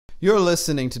You're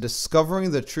listening to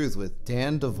Discovering the Truth with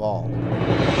Dan Duvall.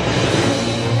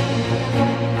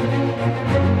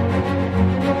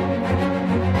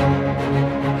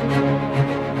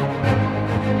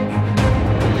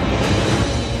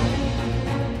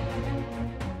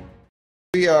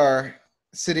 We are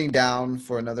sitting down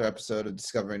for another episode of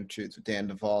Discovering the Truth with Dan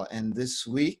Duvall, and this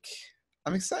week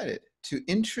I'm excited to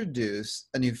introduce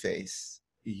a new face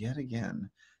yet again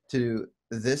to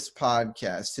this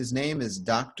podcast. His name is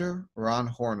Dr. Ron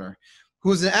Horner,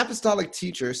 who is an apostolic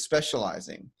teacher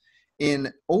specializing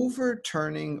in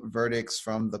overturning verdicts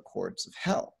from the courts of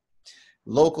hell,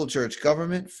 local church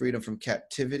government, freedom from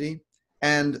captivity,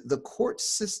 and the court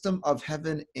system of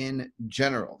heaven in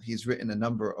general. He's written a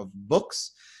number of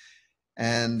books,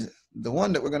 and the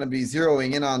one that we're going to be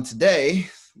zeroing in on today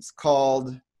is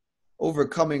called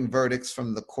Overcoming Verdicts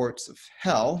from the Courts of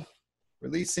Hell,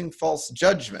 Releasing False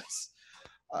Judgments.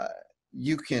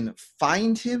 You can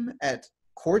find him at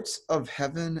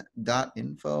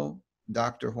courtsofheaven.info.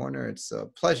 Dr. Horner, it's a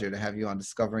pleasure to have you on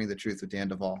Discovering the Truth with Dan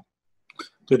Duvall.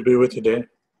 Good to be with you, Dan.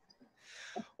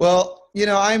 Well,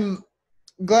 I'm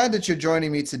glad that you're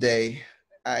joining me today.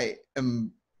 I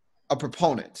am a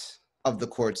proponent of the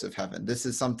courts of heaven. This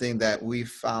is something that we've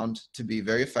found to be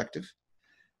very effective.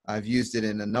 I've used it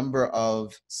in a number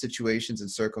of situations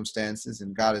and circumstances,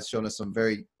 and God has shown us some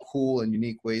very cool and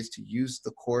unique ways to use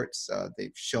the courts.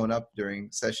 They've shown up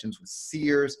during sessions with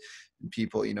seers and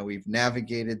people, we've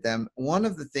navigated them. One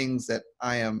of the things that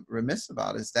I am remiss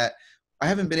about is that I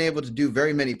haven't been able to do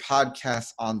very many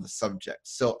podcasts on the subject.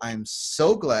 So I'm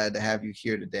so glad to have you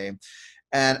here today.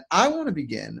 And I want to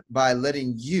begin by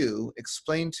letting you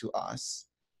explain to us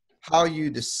how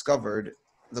you discovered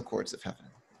the courts of heaven.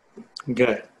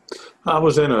 Okay. I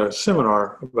was in a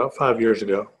seminar about 5 years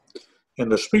ago,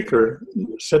 and the speaker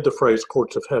said the phrase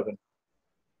courts of heaven.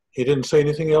 He didn't say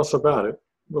anything else about it,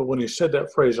 but when he said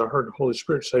that phrase, I heard the Holy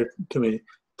Spirit say to me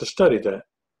to study that.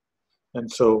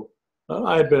 And so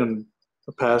I had been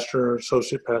a pastor,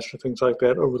 associate pastor, things like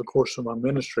that over the course of my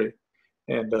ministry.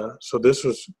 And so this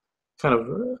was kind of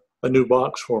a new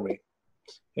box for me.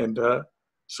 And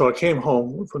so I came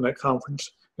home from that conference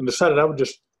and decided I would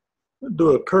just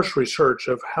do a cursory search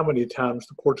of how many times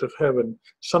the courts of heaven,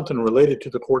 something related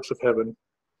to the courts of heaven,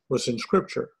 was in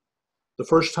Scripture. The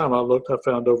first time I looked, I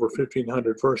found over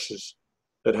 1,500 verses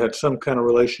that had some kind of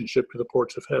relationship to the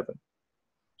courts of heaven.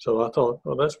 So I thought,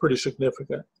 well, that's pretty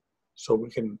significant. So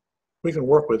we can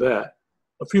work with that.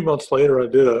 A few months later, I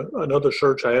did another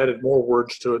search. I added more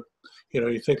words to it.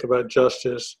 You think about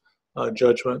justice,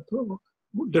 judgment,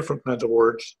 different kinds of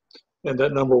words, and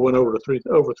that number went over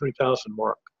 3,000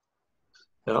 mark.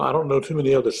 Now, I don't know too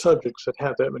many other subjects that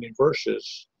have that many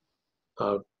verses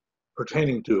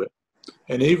pertaining to it.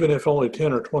 And even if only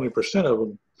 10 or 20% of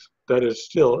them, that is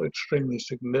still extremely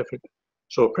significant.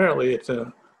 So apparently it's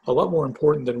a lot more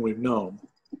important than we've known.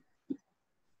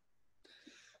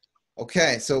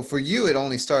 Okay, so for you, it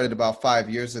only started about 5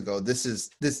 years ago. This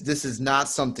is not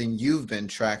something you've been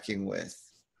tracking with.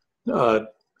 I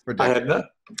had not.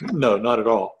 No, not at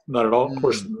all. Not at all. Of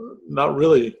course, not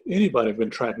really anybody have been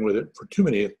tracking with it for too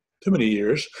many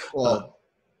years. Well,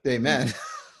 amen.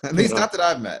 At least not that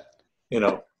I've met.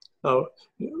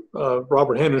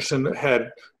 Robert Henderson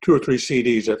had 2 or 3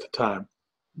 CDs at the time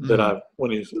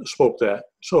when he spoke that.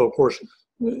 So of course,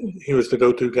 he was the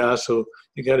go-to guy. So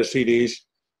he got his CDs,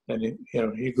 and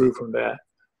he grew from that.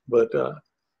 But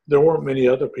there weren't many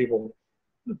other people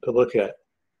to look at.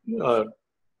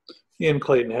 Ian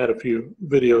Clayton had a few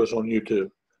videos on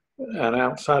YouTube. And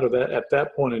outside of that, at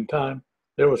that point in time,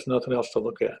 there was nothing else to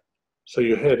look at. So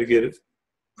you had to get it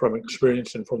from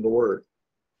experience and from the Word.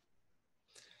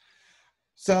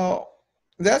 So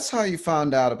that's how you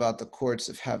found out about the courts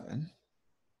of heaven.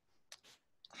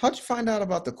 How'd you find out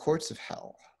about the courts of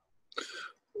hell?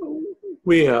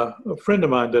 A friend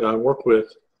of mine that I work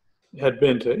with had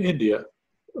been to India.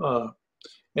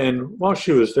 And while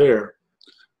she was there,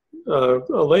 a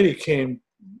lady came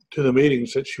to the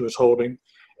meetings that she was holding,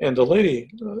 and the lady,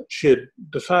 she had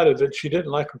decided that she didn't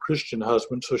like her Christian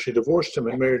husband, so she divorced him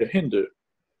and married a Hindu.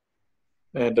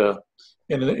 And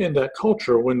in that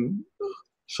culture, when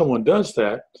someone does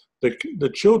that,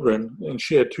 the children, and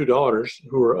she had 2 daughters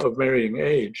who were of marrying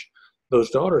age,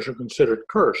 those daughters are considered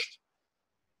cursed.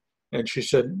 And she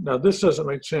said, now this doesn't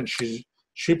make sense.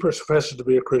 She professes to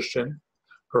be a Christian.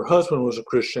 Her husband was a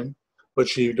Christian, but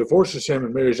she divorces him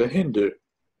and marries a Hindu.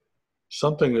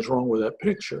 Something is wrong with that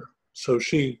picture. So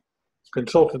she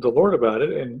consulted the Lord about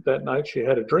it, and that night she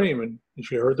had a dream, and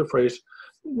she heard the phrase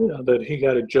that he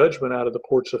got a judgment out of the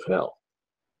courts of hell.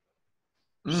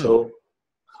 So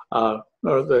or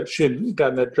that she had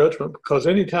gotten that judgment, because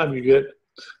anytime you get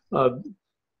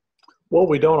what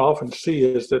we don't often see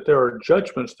is that there are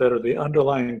judgments that are the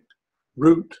underlying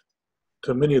root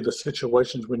to many of the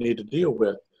situations we need to deal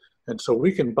with. And so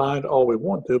we can bind all we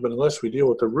want to, but unless we deal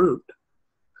with the root,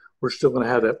 we're still going to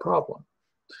have that problem.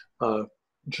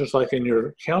 Just like in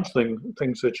your counseling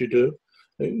things that you do,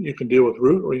 you can deal with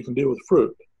root or you can deal with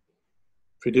fruit.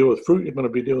 If you deal with fruit, you're going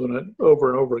to be dealing it over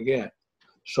and over again.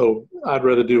 So I'd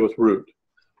rather deal with root.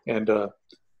 And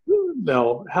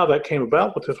now how that came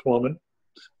about with this woman,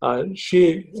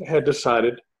 she had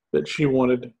decided that she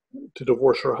wanted to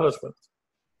divorce her husband.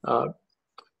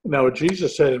 Now,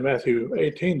 Jesus said in Matthew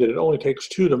 18 that it only takes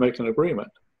two to make an agreement.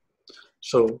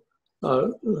 So,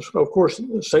 of course,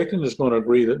 Satan is going to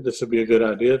agree that this would be a good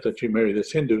idea that you marry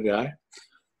this Hindu guy.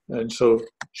 And so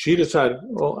she decided,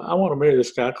 well, I want to marry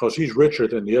this guy because he's richer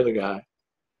than the other guy.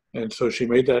 And so she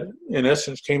made that, in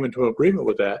essence, came into agreement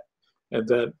with that. And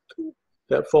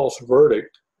that false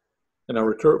verdict, and I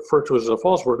refer to it as a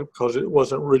false verdict because it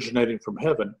wasn't originating from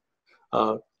heaven.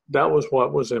 That was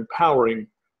what was empowering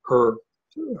her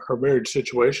marriage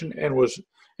situation, and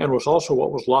was also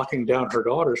what was locking down her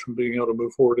daughters from being able to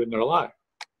move forward in their life.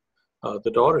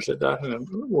 The daughters at that time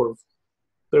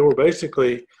were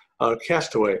basically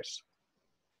castaways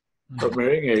of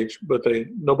marrying age, but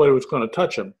nobody was going to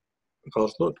touch them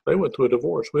because look, they went through a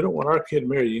divorce. We don't want our kid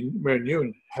marrying you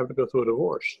and have to go through a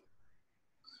divorce.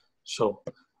 So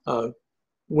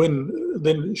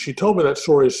then she told me that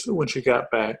story when she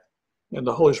got back, and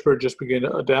the Holy Spirit just began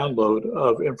a download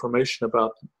of information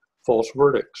about false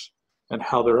verdicts and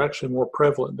how they're actually more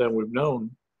prevalent than we've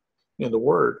known in the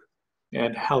Word,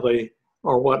 and how they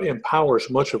are what empowers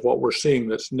much of what we're seeing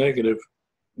that's negative,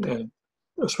 and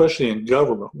especially in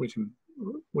government. We can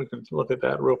look at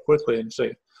that real quickly and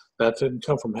say that didn't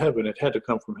come from heaven; it had to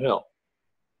come from hell.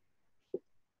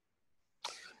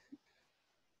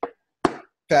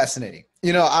 Fascinating.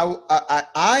 You know,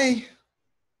 I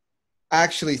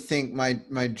actually think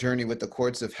my journey with the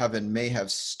courts of heaven may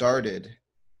have started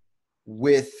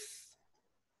with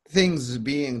things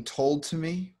being told to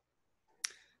me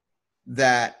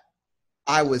that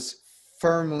I was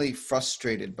firmly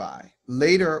frustrated by.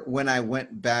 Later, when I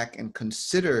went back and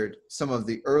considered some of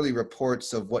the early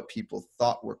reports of what people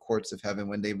thought were courts of heaven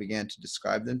when they began to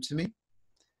describe them to me,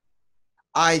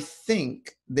 I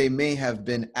think they may have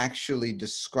been actually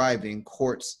describing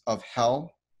courts of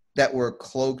hell that were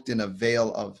cloaked in a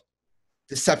veil of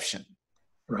deception.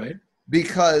 Right.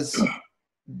 Because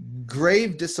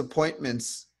grave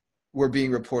disappointments were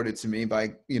being reported to me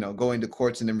by, going to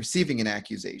courts and then receiving an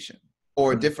accusation,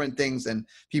 or different things, and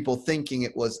people thinking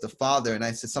it was the father. And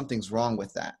I said, something's wrong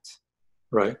with that.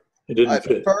 Right. It didn't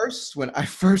fit. First, when I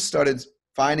first started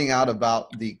finding out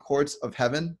about the courts of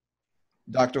heaven,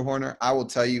 Dr. Horner, I will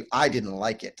tell you, I didn't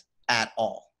like it at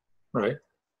all. Right.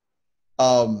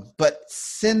 But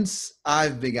since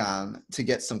I've begun to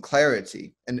get some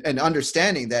clarity and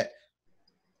understanding that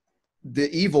the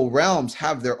evil realms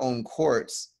have their own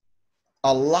courts,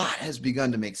 a lot has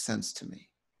begun to make sense to me.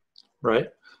 Right.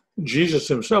 Jesus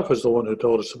himself is the one who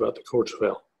told us about the courts of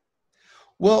hell.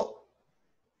 Well,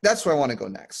 that's where I want to go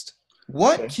next.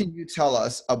 What can you tell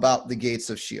us about the gates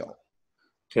of Sheol?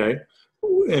 Okay.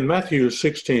 In Matthew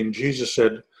 16, Jesus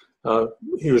said,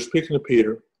 he was speaking to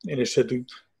Peter, and he said,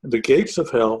 the gates of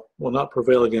hell will not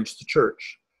prevail against the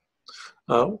church.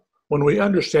 When we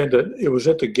understand that it was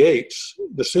at the gates,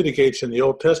 the city gates in the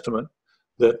Old Testament,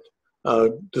 that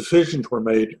decisions were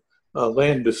made,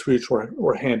 land disputes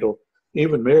were handled,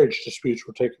 even marriage disputes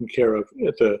were taken care of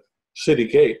at the city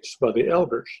gates by the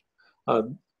elders.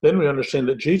 Then we understand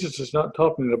that Jesus is not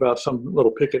talking about some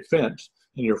little picket fence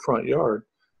in your front yard.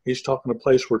 He's talking a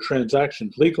place where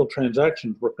legal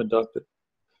transactions were conducted.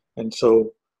 And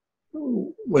so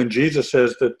when Jesus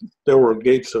says that there were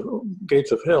gates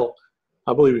of hell,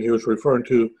 I believe he was referring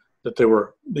to that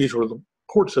these were the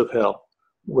courts of hell,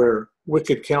 where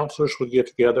wicked counselors would get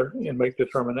together and make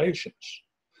determinations.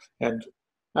 And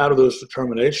out of those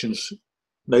determinations,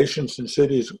 nations and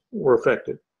cities were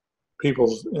affected.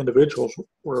 Individuals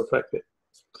were affected.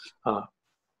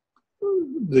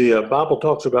 The Bible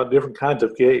talks about different kinds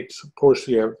of gates. Of course,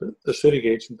 you have the city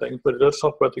gates and things, but it does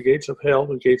talk about the gates of hell,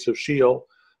 the gates of Sheol.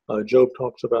 Job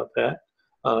talks about that.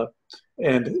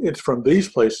 And it's from these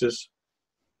places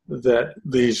that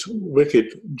these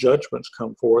wicked judgments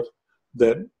come forth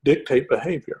that dictate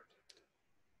behavior.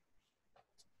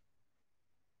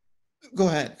 Go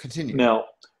ahead, continue. Now,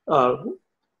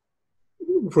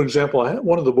 for example,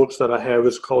 one of the books that I have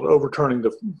is called Overturning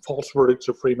the False Verdicts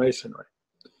of Freemasonry.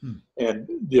 And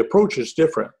the approach is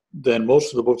different than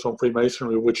most of the books on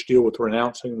Freemasonry, which deal with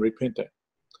renouncing and repenting.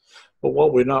 But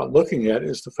what we're not looking at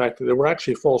is the fact that there were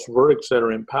actually false verdicts that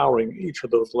are empowering each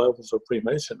of those levels of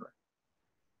Freemasonry.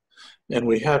 And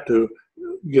we have to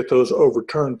get those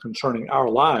overturned concerning our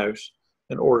lives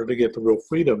in order to get the real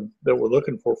freedom that we're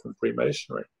looking for from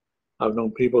Freemasonry. I've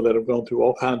known people that have gone through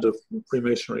all kinds of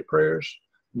Freemasonry prayers,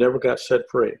 never got set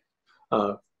free.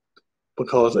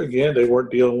 Because, again, they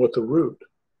weren't dealing with the root.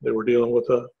 They were dealing with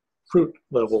a fruit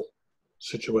level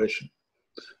situation.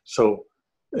 So,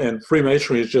 and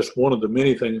Freemasonry is just one of the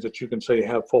many things that you can say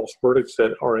have false verdicts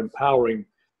that are empowering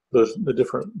the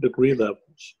different degree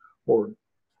levels or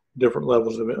different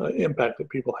levels of impact that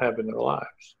people have in their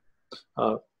lives.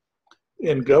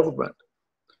 In government,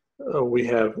 we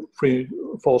have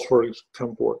false verdicts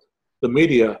come forth. The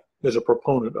media is a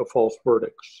proponent of false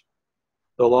verdicts.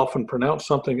 They'll often pronounce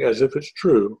something as if it's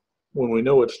true when we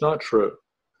know it's not true,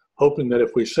 hoping that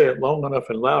if we say it long enough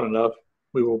and loud enough,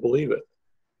 we will believe it.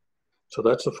 So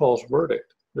that's a false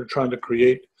verdict. They're trying to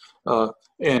create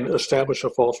and establish a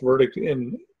false verdict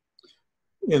in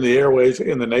the airways,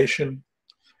 in the nation,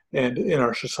 and in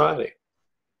our society.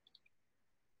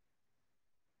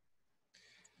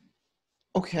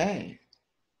 Okay.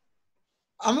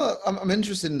 I'm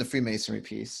interested in the Freemasonry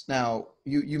piece. Now,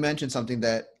 you mentioned something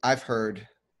that I've heard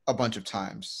a bunch of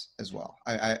times as well.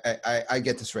 I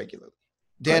get this regularly.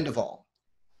 Dan Duvall.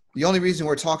 The only reason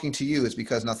we're talking to you is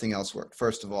because nothing else worked.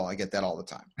 First of all, I get that all the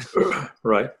time.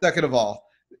 Right. Second of all,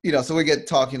 so we get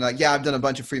talking like, yeah, I've done a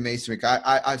bunch of Freemasonry.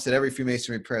 I've said every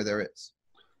Freemasonry prayer there is.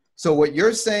 So what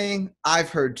you're saying, I've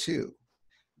heard too.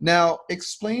 Now,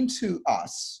 explain to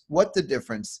us what the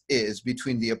difference is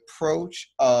between the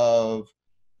approach of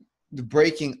the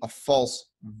breaking a false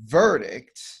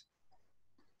verdict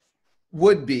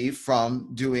would be from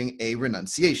doing a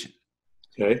renunciation.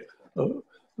 Okay.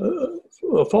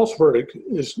 A false verdict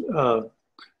is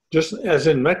just as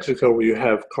in Mexico where you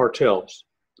have cartels.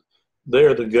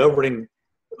 They're the governing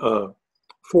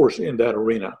force in that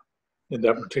arena, in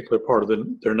that particular part of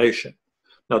their nation.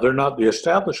 Now, they're not the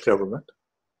established government,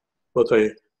 but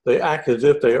they act as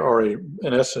if they are, in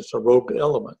essence, a rogue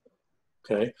element.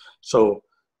 Okay, so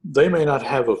they may not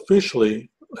have officially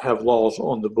have laws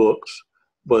on the books,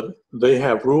 but they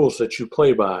have rules that you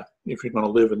play by if you're going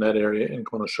to live in that area and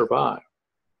going to survive.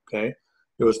 Okay,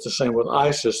 it was the same with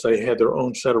ISIS. They had their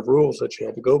own set of rules that you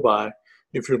had to go by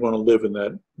if you're going to live in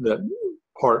that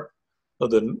part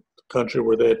of the country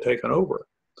where they had taken over.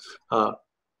 And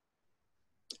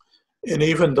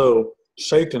even though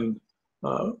Satan,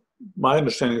 my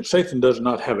understanding is Satan does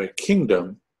not have a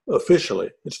kingdom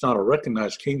officially. It's not a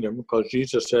recognized kingdom because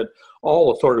Jesus said,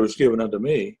 all authority was given unto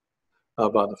me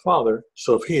by the Father.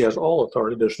 So if he has all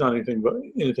authority, there's not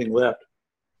anything left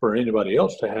for anybody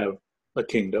else to have a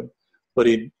kingdom. But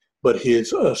he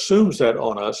assumes that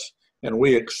on us, and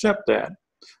we accept that.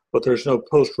 But there's no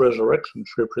post-resurrection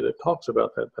scripture that talks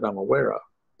about that I'm aware of.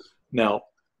 Now,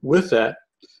 with that,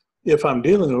 if I'm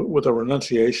dealing with a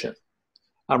renunciation,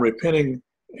 I'm repenting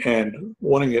and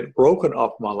wanting it broken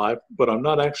off my life, but I'm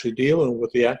not actually dealing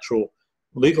with the actual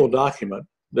legal document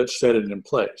that set it in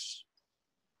place.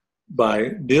 By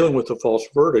dealing with the false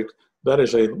verdict, that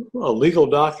is a legal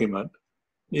document,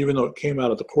 even though it came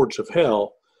out of the courts of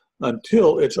hell,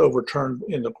 until it's overturned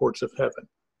in the courts of heaven.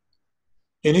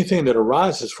 Anything that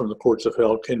arises from the courts of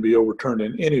hell can be overturned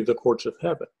in any of the courts of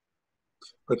heaven,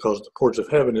 because the courts of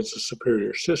heaven is a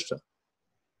superior system.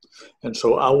 And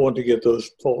so I want to get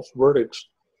those false verdicts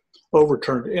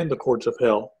overturned in the courts of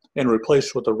hell and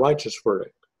replaced with a righteous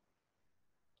verdict.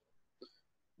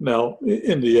 Now,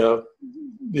 in the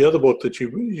other book that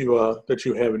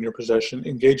you have in your possession,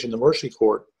 Engage in the Mercy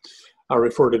Court, I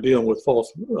refer to dealing with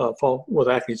with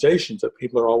accusations that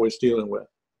people are always dealing with.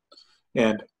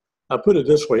 And I put it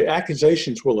this way: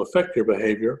 accusations will affect your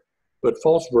behavior, but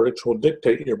false verdicts will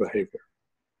dictate your behavior.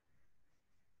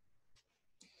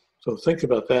 So think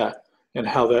about that and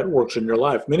how that works in your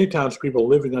life. Many times people are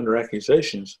living under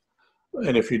accusations,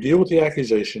 and if you deal with the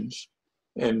accusations,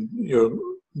 and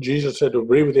Jesus said to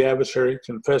agree with the adversary,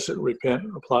 confess it, repent,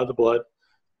 apply the blood,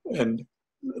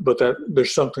 but that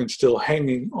there's something still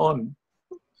hanging on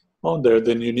there,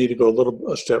 then you need to go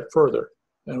a step further.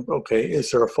 And okay, is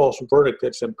there a false verdict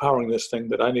that's empowering this thing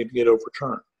that I need to get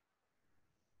overturned?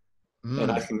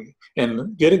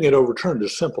 And getting it overturned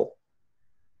is simple.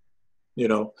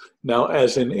 Now,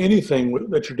 as in anything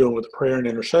that you're doing with prayer and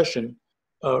intercession,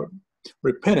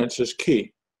 repentance is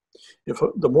key.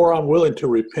 The more I'm willing to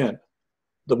repent,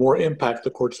 the more impact the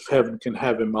courts of heaven can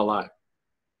have in my life.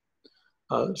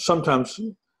 Sometimes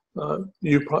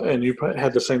you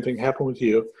had the same thing happen with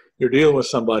you. You're dealing with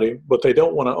somebody, but they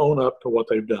don't want to own up to what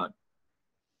they've done.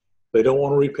 They don't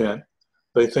want to repent.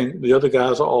 They think the other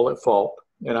guys are all at fault.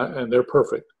 and they're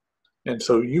perfect. And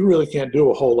so you really can't do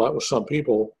a whole lot with some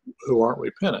people who aren't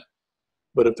repentant.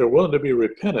 But if they're willing to be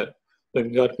repentant,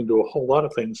 then God can do a whole lot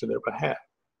of things in their behalf.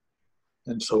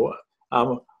 And so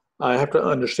I have to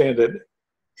understand that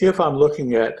if I'm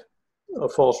looking at a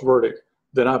false verdict,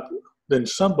 then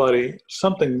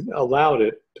something allowed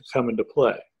it to come into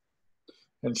play.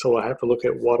 And so I have to look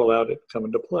at what allowed it to come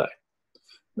into play.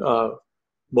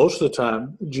 Most of the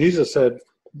time, Jesus said,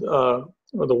 or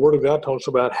the Word of God talks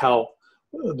about how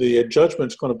the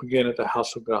judgment's going to begin at the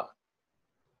house of God.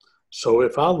 So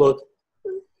if I look,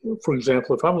 for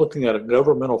example, if I'm looking at a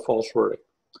governmental false verdict,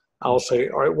 I'll say,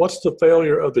 all right, what's the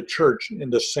failure of the church in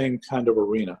the same kind of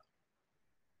arena?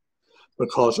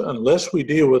 Because unless we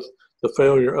deal with the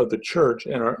failure of the church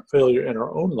and our failure in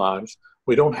our own lives,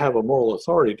 we don't have a moral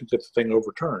authority to get the thing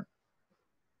overturned.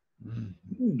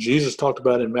 Mm-hmm. Jesus talked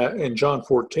about in John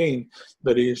 14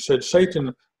 that he said,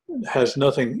 Satan has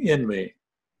nothing in me.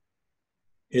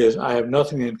 I have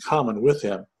nothing in common with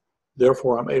him.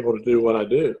 Therefore, I'm able to do what I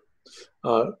do.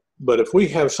 But if we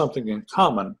have something in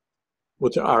common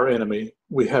with our enemy,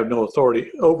 we have no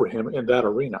authority over him in that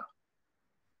arena.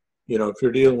 You know, if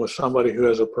you're dealing with somebody who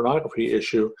has a pornography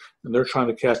issue and they're trying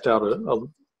to cast out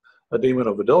a demon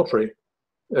of adultery,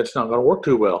 it's not going to work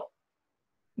too well.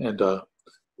 And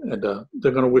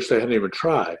they're going to wish they hadn't even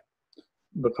tried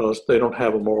because they don't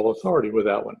have a moral authority with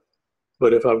that one.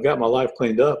 But if I've got my life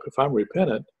cleaned up, if I'm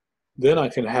repentant, then I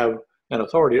can have an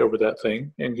authority over that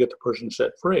thing and get the person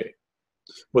set free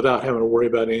without having to worry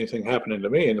about anything happening to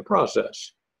me in the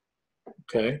process.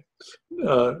 Okay?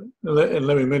 And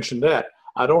let me mention that.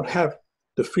 I don't have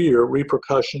to fear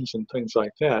repercussions and things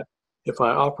like that if I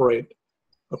operate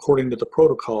according to the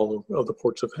protocol of the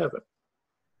courts of heaven.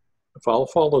 If I'll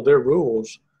follow their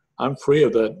rules, I'm free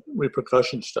of that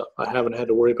repercussion stuff. I haven't had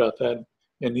to worry about that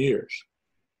in years.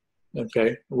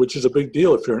 Okay? Which is a big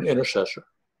deal if you're an intercessor.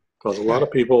 Because a lot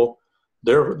of people,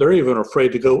 they're even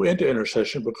afraid to go into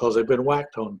intercession because they've been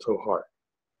whacked on so hard.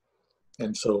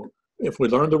 And so if we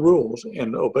learn the rules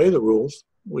and obey the rules,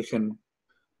 we can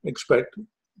expect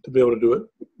to be able to do it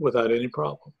without any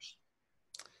problems.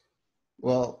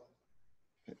 Well,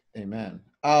 amen.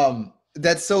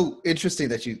 That's so interesting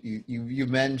that you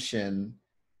mentioned,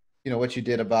 what you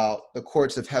did about the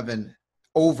courts of heaven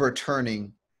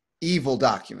overturning evil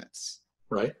documents.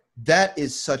 Right. That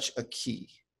is such a key.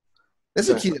 That's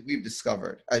a key that we've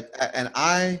discovered.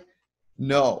 I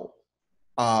know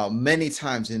many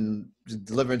times in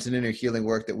deliverance and inner healing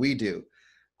work that we do,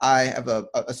 I have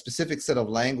a specific set of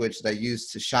language that I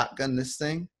use to shotgun this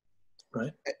thing.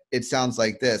 Right. It sounds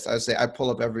like this. I would say I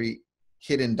pull up every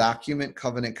hidden document,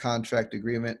 covenant, contract,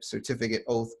 agreement, certificate,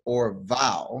 oath, or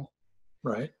vow.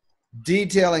 Right.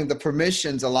 Detailing the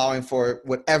permissions allowing for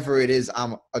whatever it is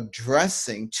I'm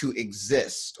addressing to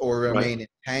exist or remain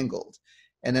entangled.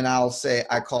 And then I'll say,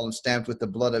 I call them stamped with the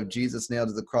blood of Jesus, nailed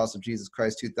to the cross of Jesus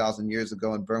Christ 2,000 years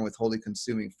ago and burned with holy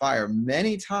consuming fire.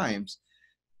 Many times,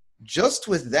 just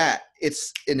with that,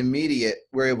 it's an immediate,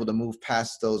 we're able to move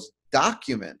past those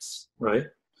documents. Right.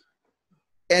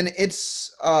 And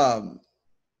it's a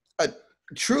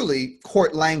truly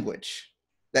court language,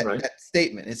 that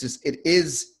statement. It's just,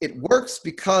 it works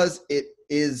because it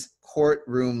is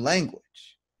courtroom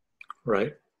language.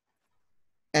 Right.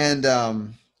 And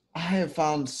I have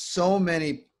found so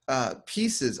many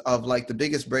pieces of like the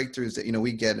biggest breakthroughs that,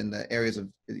 we get in the areas of,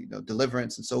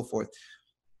 deliverance and so forth.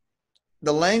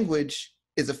 The language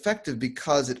is effective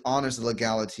because it honors the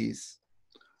legalities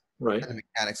and the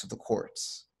mechanics of the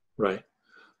courts. Right.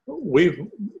 We've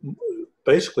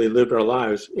basically lived our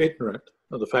lives ignorant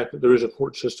of the fact that there is a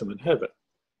court system in heaven.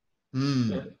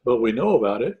 But we know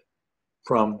about it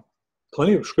from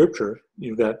plenty of scripture.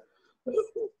 You've got,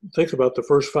 think about the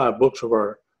first 5 books of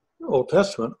our Old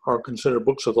Testament are considered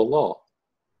books of the law.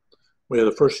 We have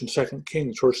the 1st and 2nd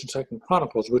Kings, 1st and 2nd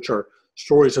Chronicles, which are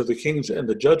stories of the kings and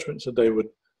the judgments that they would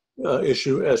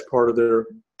issue as part of their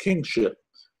kingship.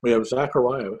 We have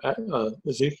Zechariah,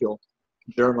 Ezekiel,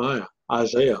 Jeremiah,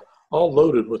 Isaiah, all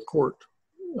loaded with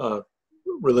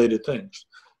court-related things.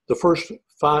 The first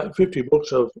 50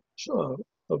 books of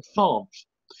Psalms,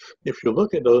 if you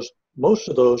look at those, most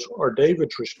of those are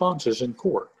David's responses in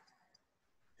court,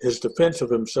 his defense of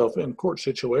himself in court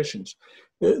situations,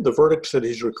 the verdicts that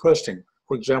he's requesting.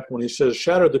 For example, when he says,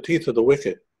 shatter the teeth of the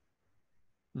wicked,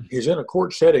 he's in a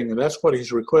court setting, and that's what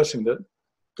he's requesting, that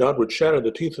God would shatter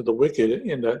the teeth of the wicked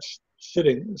in that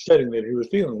setting that he was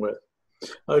dealing with.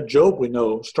 Job, we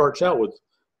know, starts out with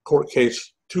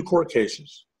 2 court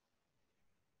cases.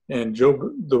 And Job,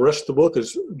 the rest of the book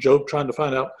is Job trying to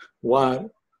find out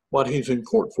what he's in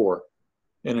court for.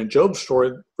 And in Job's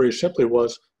story, very simply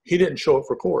was, he didn't show up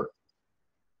for court.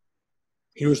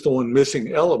 he was the one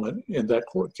missing element in that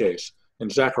court case. In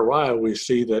Zechariah, we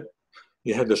see that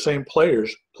you had the same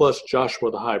players plus Joshua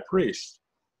the high priest.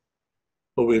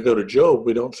 But we go to Job,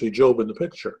 we don't see Job in the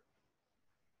picture.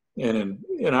 And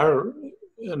in our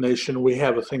nation, we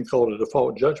have a thing called a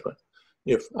default judgment.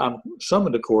 If I'm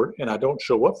summoned to court and I don't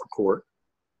show up for court,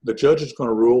 the judge is going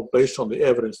to rule based on the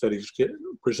evidence that he's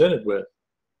presented with.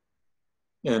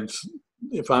 And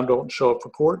if I don't show up for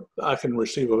court, I can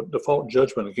receive a default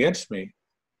judgment against me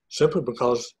simply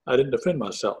because I didn't defend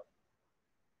myself.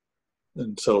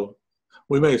 And so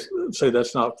we may say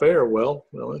that's not fair. Well,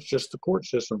 it's just the court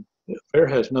system. Fair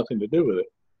has nothing to do with it.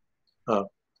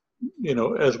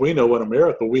 As we know in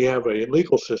America, we have a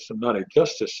legal system, not a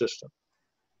justice system.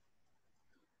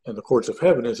 And the courts of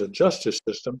heaven is a justice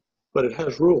system, but it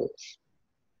has rules.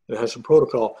 It has some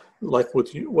protocol, like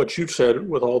with what you've said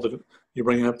with all you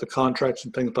bringing up the contracts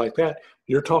and things like that.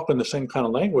 You're talking the same kind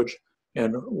of language.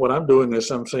 And what I'm doing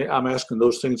is I'm asking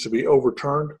those things to be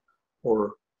overturned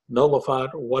or nullified,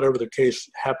 or whatever the case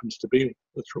happens to be,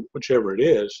 whichever it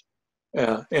is,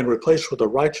 and replaced with a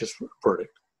righteous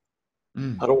verdict.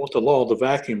 I don't want the law of the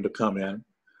vacuum to come in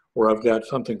where I've got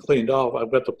something cleaned off.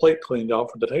 I've got the plate cleaned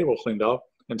off or the table cleaned off,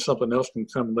 and something else can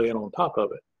come laying on top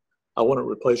of it. I want it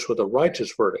replaced with a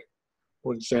righteous verdict.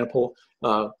 For example,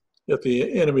 if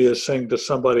the enemy is saying to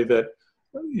somebody that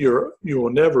you will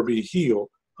never be healed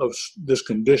of this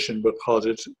condition because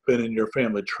it's been in your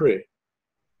family tree,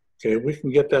 okay, we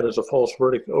can get that as a false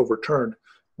verdict overturned,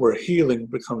 where healing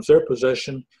becomes their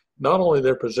possession, not only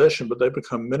their possession, but they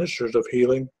become ministers of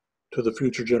healing to the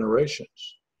future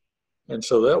generations. And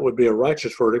so that would be a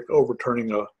righteous verdict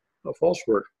overturning a false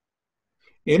verdict.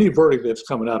 Any verdict that's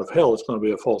coming out of hell is going to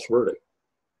be a false verdict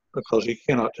because he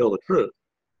cannot tell the truth.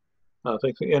 I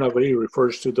think the NIV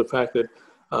refers to the fact that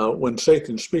when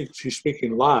Satan speaks, he's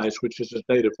speaking lies, which is his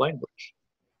native language.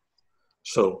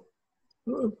 So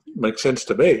makes sense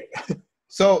to me.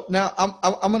 So now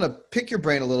I'm going to pick your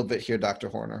brain a little bit here, Dr.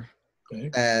 Horner.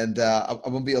 Okay. And I'm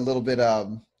going to be a little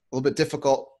bit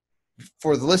difficult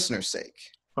for the listener's sake.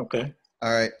 Okay.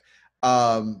 All right.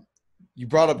 You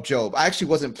brought up Job. I actually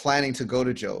wasn't planning to go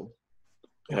to Job.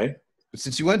 Okay. But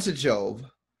since you went to Job,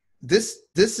 this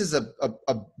is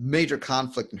a major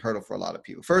conflict and hurdle for a lot of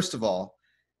people. First of all,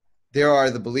 there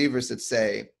are the believers that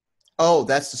say, oh,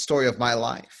 that's the story of my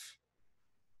life.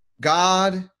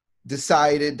 God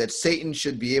decided that Satan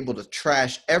should be able to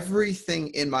trash everything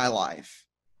in my life.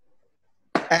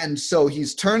 And so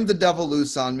he's turned the devil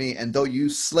loose on me, and though you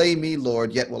slay me,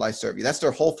 Lord, yet will I serve you. That's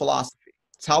their whole philosophy.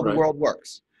 It's how the world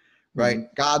works, right?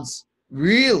 Mm-hmm. God's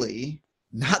really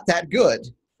not that good,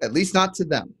 at least not to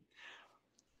them.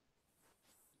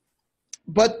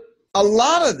 But a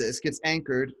lot of this gets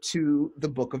anchored to the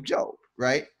book of Job,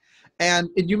 right? And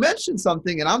you mentioned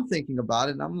something, and I'm thinking about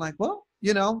it, and I'm like, well,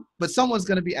 but someone's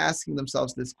going to be asking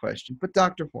themselves this question. But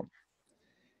Dr. Horner,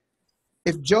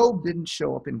 if Job didn't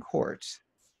show up in court,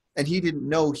 and he didn't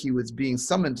know he was being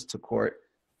summoned to court,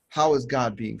 how is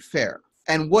God being fair?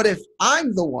 And what if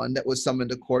I'm the one that was summoned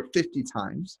to court 50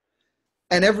 times,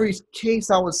 and every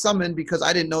case I was summoned because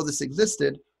I didn't know this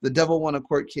existed, the devil won a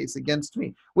court case against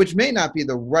me, which may not be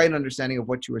the right understanding of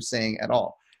what you were saying at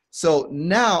all. So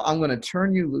now I'm going to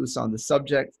turn you loose on the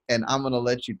subject, and I'm going to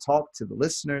let you talk to the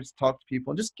listeners, talk to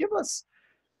people, and just give us,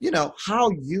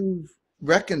 how you've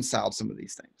reconciled some of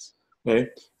these things. Okay.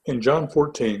 In John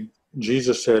 14,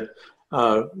 Jesus said,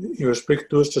 he was speaking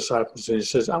to his disciples, and he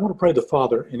says, I'm going to pray the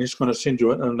Father, and he's going to send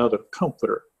you another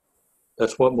comforter.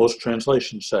 That's what most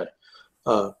translations say.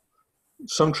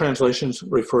 Some translations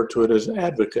refer to it as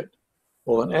advocate.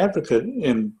 Well, an advocate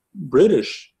in the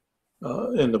British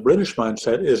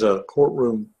mindset is a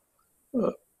courtroom,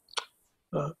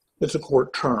 it's a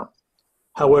court term.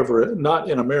 However, not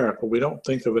in America. We don't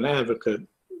think of an advocate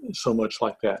so much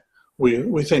like that.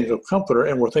 We think of comforter,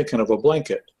 and we're thinking of a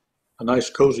blanket, a nice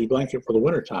cozy blanket for the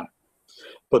wintertime.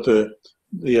 But the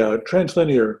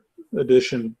translinear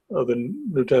edition of the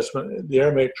New Testament, the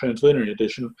Aramaic translinear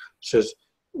edition,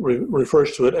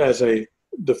 refers to it as a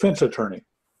defense attorney.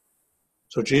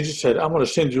 So Jesus said, I'm going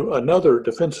to send you another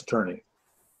defense attorney.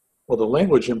 Well, the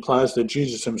language implies that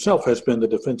Jesus himself has been the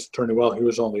defense attorney while he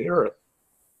was on the earth.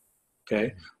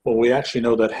 Okay. Well, we actually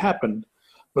know that happened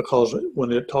because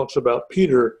when it talks about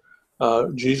Peter,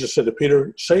 Jesus said to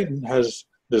Peter, Satan has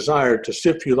desired to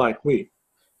sift you like wheat.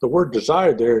 The word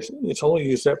desired there, it's only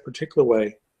used that particular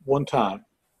way one time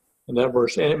in that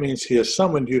verse, and it means he has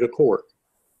summoned you to court.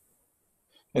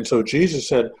 And so Jesus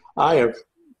said, I have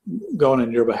gone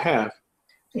in your behalf,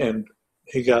 and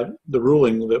he got the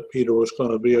ruling that Peter was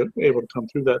going to be able to come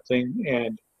through that thing,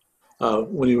 and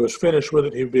when he was finished with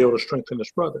it, he'd be able to strengthen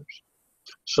his brothers.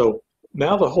 So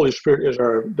now the Holy Spirit is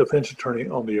our defense attorney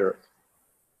on the earth.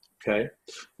 Okay?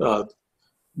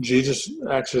 Jesus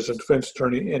acts as a defense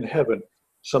attorney in heaven.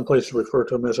 Some places refer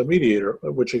to him as a mediator,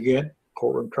 which again,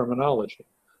 courtroom terminology.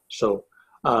 So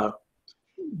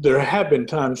there have been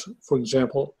times, for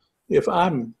example, if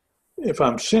I'm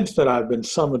sensed that I've been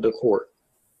summoned to court,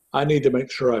 I need to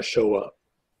make sure I show up.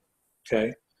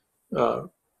 Okay?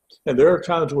 And there are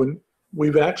times when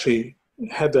we've actually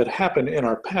had that happen in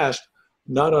our past,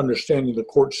 not understanding the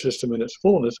court system in its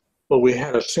fullness, but we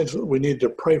had a sense that we needed to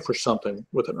pray for something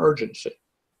with an urgency.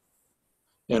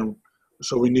 And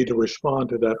so we need to respond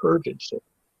to that urgency.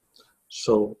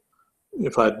 So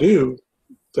if I do,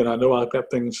 then I know I've got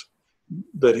things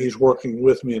that he's working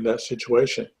with me in that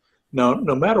situation. Now,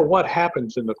 no matter what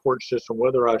happens in the court system,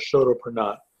 whether I showed up or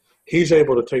not, he's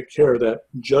able to take care of that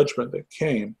judgment that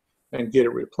came and get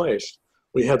it replaced.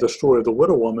 We have the story of the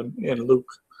widow woman in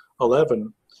Luke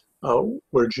 11,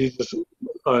 where Jesus,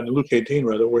 in Luke 18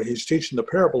 rather, where he's teaching the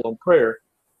parable on prayer,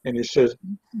 and he says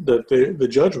that the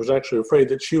judge was actually afraid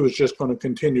that she was just going to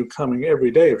continue coming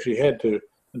every day if she had to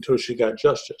until she got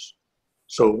justice.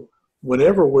 So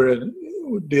whenever we're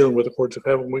dealing with the courts of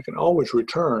heaven, we can always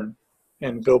return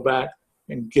and go back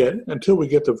and get until we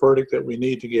get the verdict that we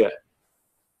need to get.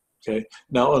 Okay.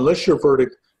 Now, unless your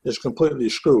verdict is completely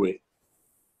screwy,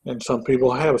 and some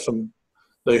people have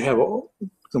they have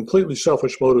completely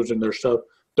selfish motives in their stuff,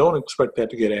 don't expect that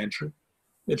to get answered.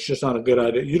 It's just not a good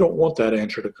idea. You don't want that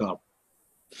answer to come.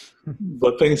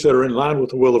 But things that are in line with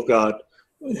the will of God,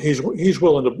 he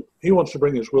wants to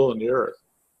bring his will in the earth.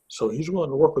 So he's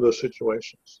willing to work with those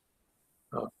situations.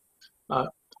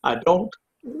 I don't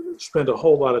spend a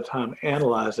whole lot of time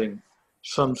analyzing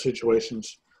some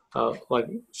situations. Like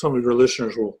some of your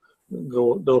listeners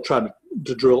they'll try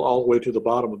to drill all the way to the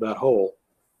bottom of that hole.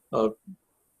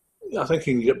 I think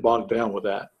you can get bogged down with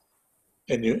that,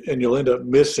 and you'll end up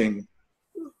missing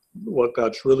what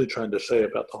God's really trying to say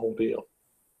about the whole deal.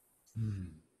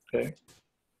 Okay.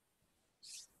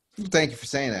 Thank you for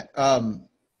saying that.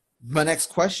 My next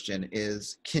question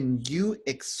is, can you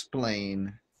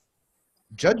explain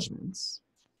judgments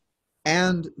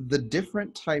and the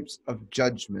different types of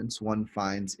judgments one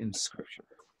finds in Scripture?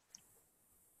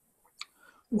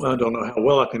 Well, I don't know how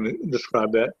well I can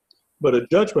describe that, but a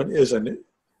judgment is an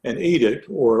edict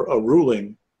or a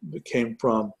ruling that came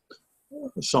from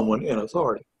someone in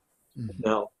authority. Mm-hmm.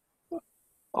 Now,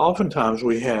 oftentimes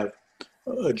we have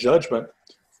a judgment.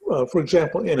 For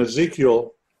example, in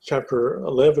Ezekiel chapter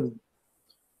 11,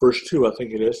 verse 2, I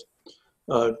think it is,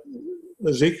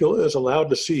 Ezekiel is allowed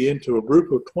to see into a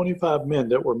group of 25 men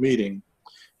that were meeting,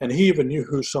 and he even knew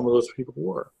who some of those people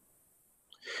were.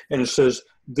 And it says,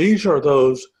 these are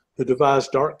those who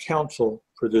devised dark counsel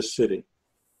for this city.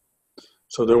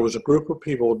 So there was a group of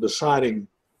people deciding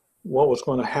what was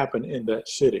going to happen in that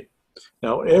city.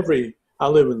 Now, I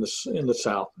live in the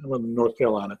South, I live in North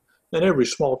Carolina, and every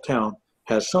small town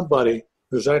has somebody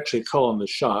who's actually calling the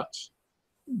shots.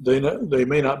 They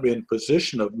may not be in a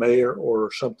position of mayor or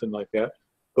something like that,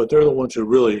 but they're the ones who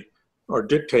really are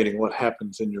dictating what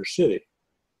happens in your city.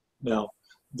 Now,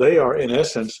 they are, in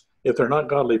essence, if they're not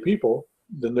godly people,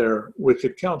 then they're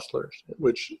wicked counselors,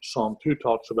 which Psalm 2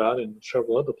 talks about, and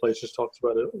several other places talks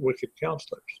about it, wicked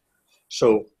counselors.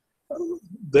 So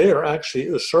they are actually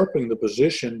usurping the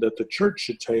position that the church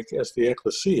should take as the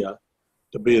ecclesia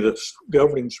to be the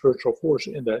governing spiritual force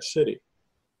in that city.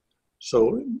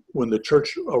 So when the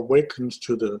church awakens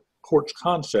to the court's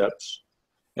concepts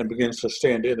and begins to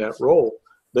stand in that role,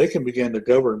 they can begin to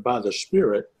govern by the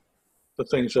Spirit the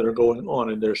things that are going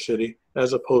on in their city,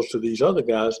 as opposed to these other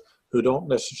guys who don't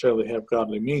necessarily have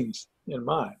godly means in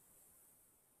mind.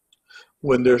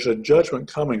 When there's a judgment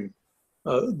coming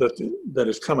that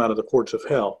has come out of the courts of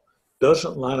hell,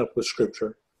 doesn't line up with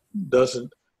Scripture,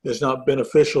 is not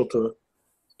beneficial to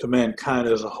mankind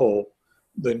as a whole,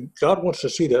 then God wants to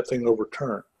see that thing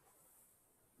overturned.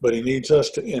 But he needs us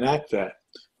to enact that.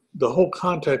 The whole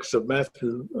context of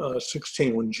Matthew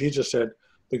 16, when Jesus said,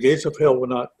 the gates of hell will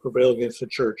not prevail against the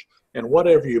church, and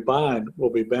whatever you bind will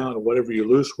be bound, and whatever you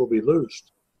loose will be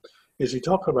loosed. Is he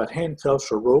talking about handcuffs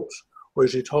or ropes, or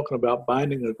is he talking about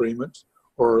binding agreements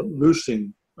or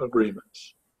loosing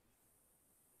agreements?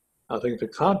 I think the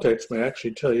context may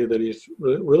actually tell you that he's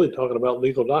really talking about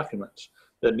legal documents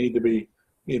that need to be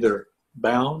either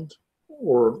bound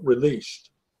or released.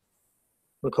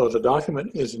 Because a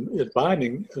document is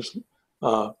binding.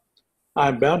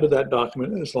 I'm bound to that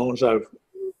document as long as I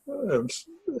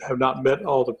have not met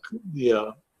all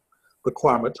the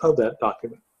requirements of that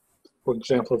document. For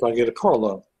example, if I get a car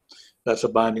loan, that's a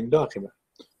binding document.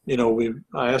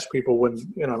 I asked people when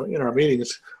in our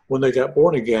meetings when they got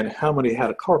born again, how many had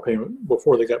a car payment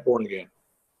before they got born again,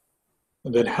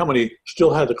 and then how many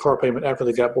still had the car payment after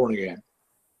they got born again.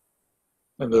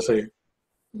 And they'll say,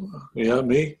 "Yeah,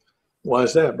 me." Why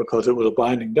is that? Because it was a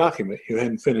binding document. You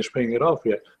hadn't finished paying it off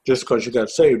yet. Just because you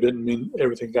got saved didn't mean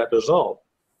everything got dissolved.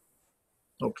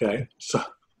 Okay, so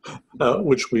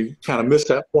which we kind of miss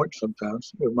that point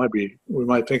sometimes. We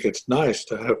might think it's nice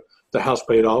to have the house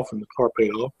paid off and the car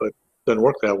paid off, but it doesn't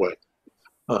work that way.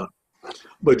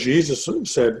 But Jesus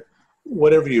said,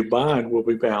 whatever you bind will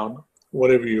be bound,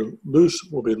 whatever you loose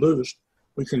will be loosed.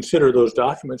 We consider those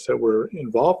documents that we're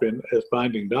involved in as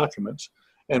binding documents,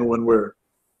 and when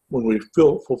we've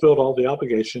fulfilled all the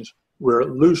obligations, we're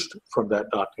loosed from that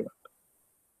document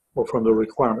or from the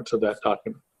requirements of that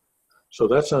document. So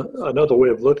that's another way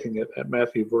of looking at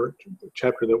Matthew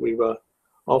chapter that we've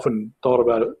often thought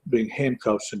about it being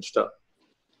handcuffs and stuff.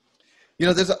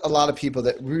 There's a lot of people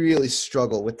that really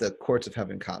struggle with the courts of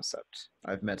heaven concept.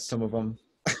 I've met some of them.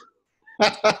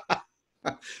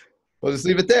 We'll just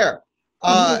leave it there.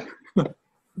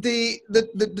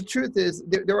 The truth is,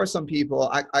 there are some people,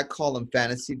 I call them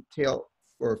fantasy tale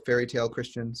or fairy tale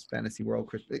Christians, fantasy world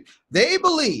Christians. They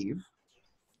believe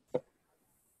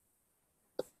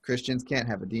Christians can't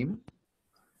have a demon.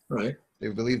 Right. They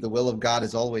believe the will of God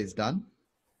is always done.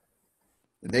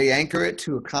 They anchor it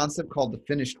to a concept called the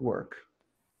finished work,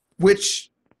 which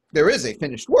there is a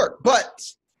finished work,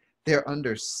 but their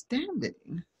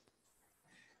understanding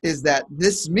is that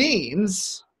this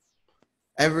means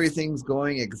everything's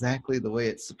going exactly the way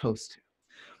it's supposed to.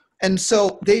 And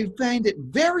so they find it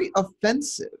very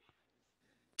offensive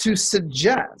to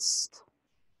suggest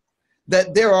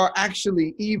that there are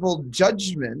actually evil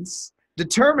judgments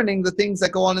determining the things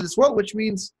that go on in this world, which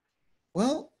means,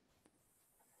 well,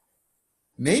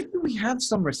 maybe we have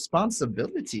some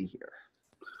responsibility here.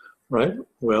 Right.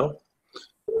 Well,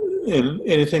 in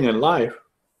anything in life,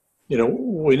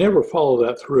 we never follow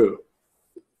that through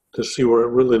to see where it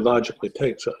really logically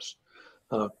takes us.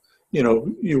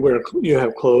 You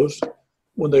have clothes.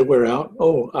 When they wear out,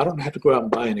 I don't have to go out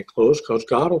and buy any clothes because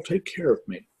God will take care of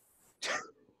me.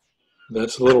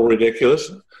 That's a little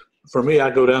ridiculous. For me, I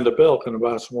go down to Belk and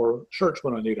buy some more shirts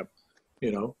when I need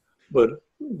them, But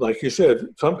like you said,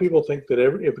 some people think that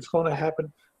if it's going to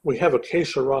happen, we have a que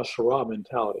sera, sera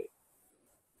mentality.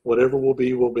 Whatever will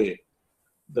be, will be.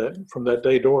 That from that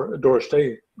day, Doris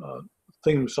Day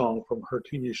theme song from her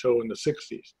TV show in the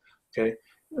 60s. Okay,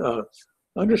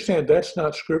 understand that's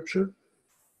not scripture.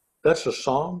 That's a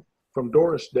song from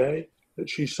Doris Day that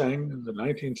she sang in the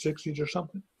 1960s or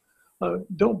something.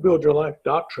 Don't build your life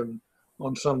doctrine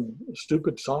on some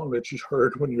stupid song that you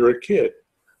heard when you were a kid.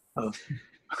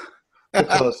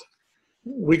 Because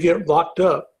we get locked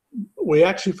up. We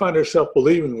actually find ourselves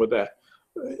believing with that.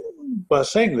 By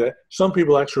saying that, some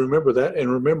people actually remember that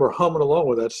and remember humming along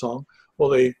with that song. Well,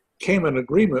 they came in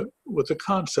agreement with the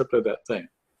concept of that thing.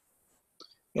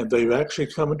 And they've actually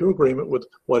come into agreement with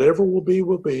whatever will be,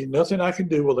 will be. Nothing I can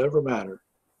do will ever matter.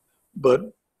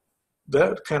 But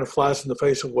that kind of flies in the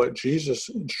face of what Jesus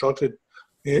instructed.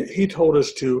 He told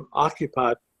us to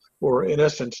occupy, or in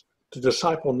essence, to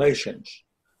disciple nations.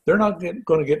 They're not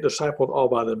going to get discipled all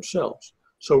by themselves.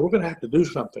 So we're going to have to do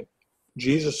something.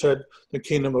 Jesus said, the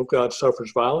kingdom of God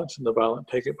suffers violence and the violent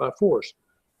take it by force.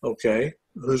 Okay,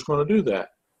 who's going to do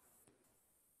that?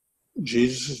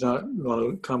 Jesus is not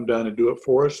going to come down and do it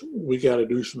for us. We got to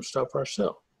do some stuff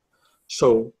ourselves.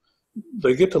 So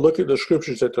they get to look at the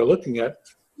scriptures that they're looking at,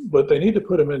 but they need to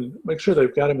put them in, make sure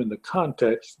they've got them in the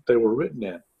context that they were written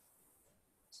in.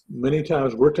 Many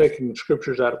times we're taking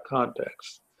scriptures out of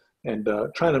context and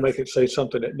trying to make it say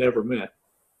something it never meant.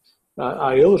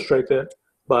 I illustrate that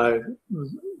by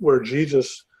where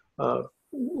Jesus,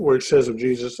 where it says of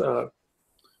Jesus,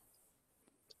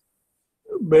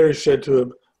 Mary said to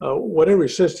him, whatever he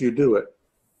says to you, do it.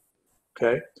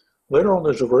 Okay. Later on,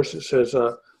 there's a verse that says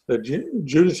that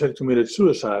Judas had committed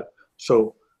suicide.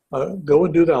 So go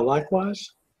and do thou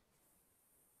likewise.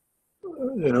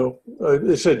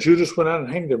 It said Judas went out and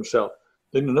hanged himself.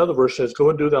 Then another verse says, go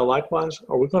and do thou likewise.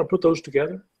 Are we going to put those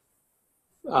together?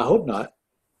 I hope not,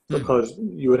 because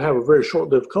you would have a very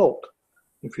short-lived cult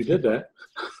if you did that,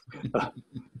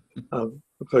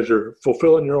 because you're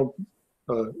fulfilling your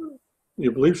own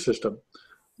your belief system.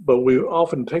 But we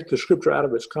often take the scripture out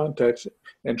of its context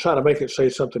and try to make it say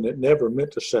something it never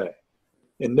meant to say.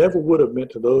 It never would have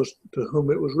meant to those to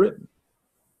whom it was written.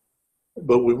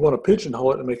 But we want to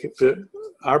pigeonhole it and make it fit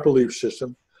our belief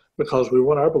system, because we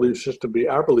want our belief system to be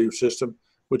our belief system,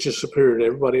 which is superior to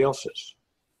everybody else's.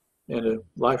 And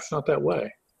life's not that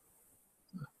way.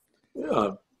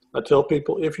 I tell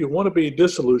people, if you want to be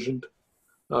disillusioned,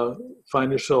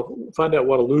 find out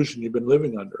what illusion you've been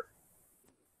living under.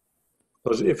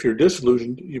 Because if you're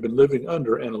disillusioned, you've been living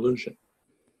under an illusion.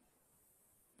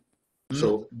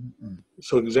 So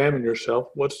examine yourself.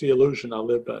 What's the illusion I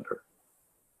lived under?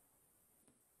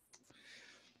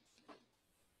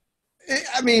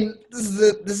 I mean,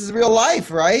 this is real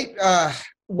life, right?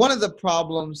 One of the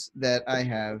problems that I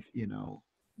have,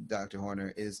 Dr.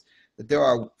 Horner, is that there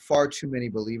are far too many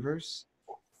believers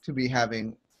to be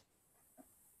having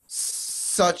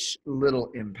such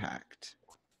little impact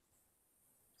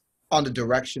on the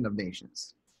direction of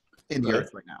nations in the earth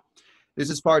right now. There's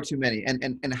just far too many.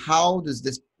 And how does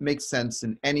this make sense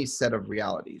in any set of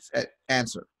realities?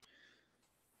 Answer.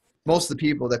 Most of the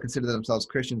people that consider themselves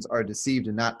Christians are deceived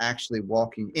and not actually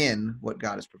walking in what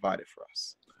God has provided for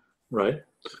us. Right.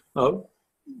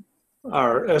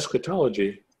 Our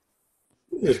eschatology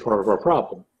is part of our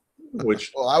problem,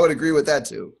 which well, I would agree with that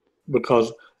too.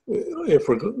 Because if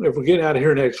we're getting out of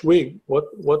here next week,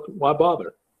 why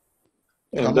bother?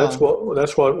 And that's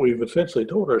what we've essentially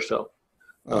told ourselves.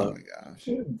 Oh my gosh.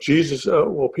 Jesus,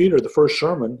 Peter, the first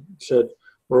sermon said,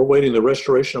 we're awaiting the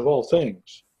restoration of all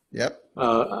things. Yep.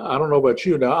 I don't know about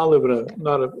you. Now I live in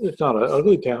it's not an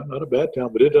ugly town, not a bad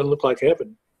town, but it doesn't look like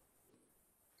heaven.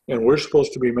 And we're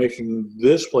supposed to be making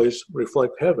this place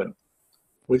reflect heaven.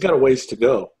 We got a ways to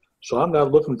go. So I'm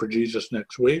not looking for Jesus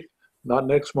next week, not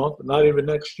next month, not even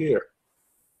next year.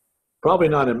 Probably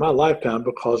not in my lifetime,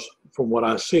 because from what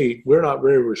I see, we're not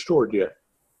very restored yet.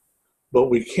 But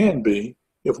we can be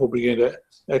if we'll begin to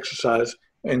exercise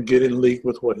and get in league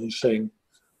with what he's saying.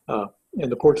 And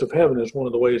the courts of heaven is one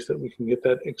of the ways that we can get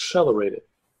that accelerated.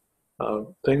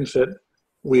 Things that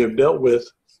we have dealt with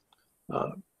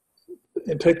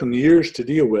and taken years to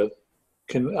deal with,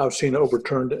 I've seen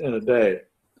overturned in a day,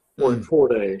 or in 4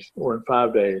 days, or in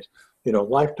 5 days.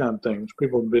 Lifetime things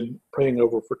people have been praying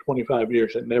over for 25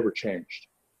 years and never changed.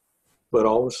 But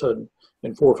all of a sudden,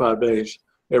 in 4 or 5 days,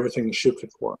 everything is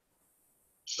shifted for them.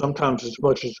 Sometimes as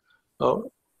much as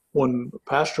one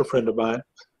pastor friend of mine,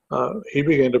 he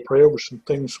began to pray over some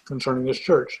things concerning his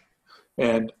church.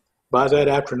 And by that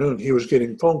afternoon, he was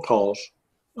getting phone calls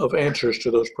of answers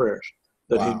to those prayers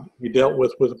that he dealt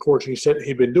with the courts. He said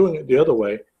he'd been doing it the other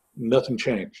way. Nothing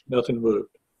changed. Nothing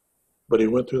moved. But he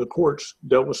went through the courts,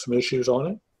 dealt with some issues on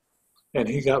it, and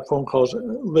he got phone calls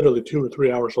literally 2 or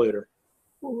 3 hours later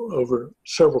over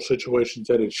several situations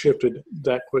that had shifted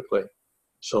that quickly.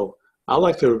 So I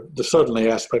like the suddenly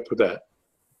aspect of that.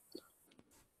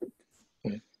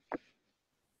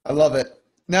 I love it.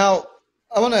 Now,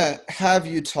 I want to have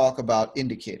you talk about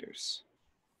indicators.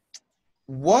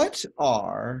 What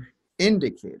are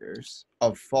indicators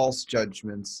of false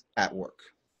judgments at work?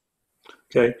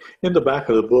 Okay. In the back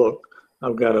of the book,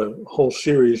 I've got a whole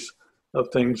series of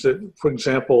things that, for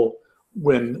example,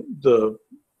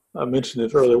 I mentioned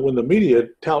this earlier, when the media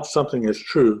touts something as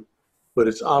true, but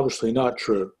it's obviously not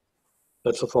true,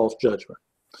 that's a false judgment.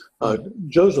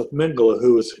 Joseph Mengele,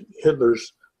 who was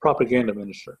Hitler's propaganda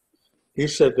minister, he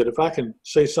said that if I can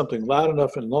say something loud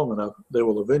enough and long enough, they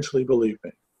will eventually believe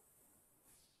me.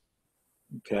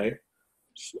 Okay?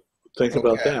 Think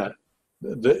about that.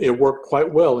 It worked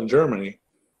quite well in Germany.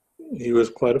 He was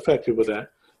quite effective with that.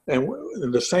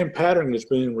 And the same pattern is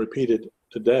being repeated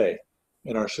today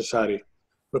in our society,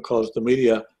 because the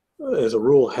media, as a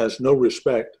rule, has no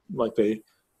respect. Like they've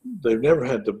never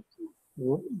had the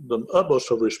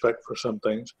utmost of respect for some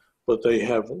things, but they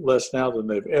have less now than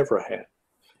they've ever had.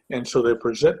 And so they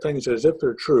present things as if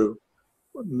they're true,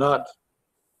 not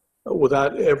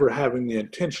without ever having the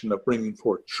intention of bringing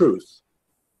forth truth.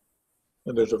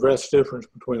 And there's a vast difference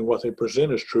between what they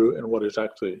present as true and what is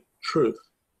actually truth.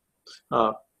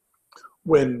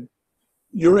 When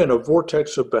you're in a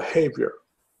vortex of behavior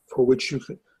for which you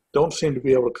don't seem to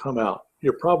be able to come out,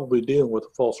 you're probably dealing with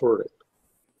a false verdict.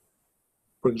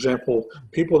 For example,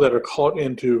 people that are caught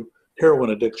into heroin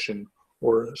addiction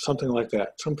or something like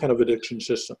that, some kind of addiction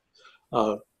system,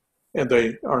 and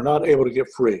they are not able to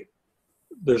get free.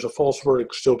 There's a false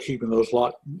verdict still keeping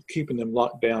them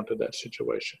locked down to that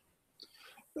situation.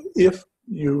 If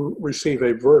you receive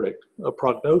a verdict, a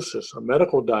prognosis, a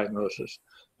medical diagnosis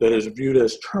that is viewed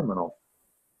as terminal,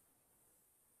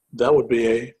 that would be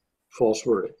a false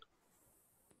verdict,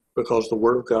 because the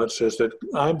Word of God says that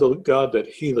I'm the God that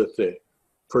healeth thee.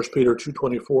 1 Peter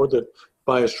 2:24, that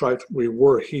by his stripes we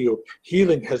were healed.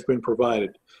 Healing has been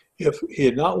provided. If he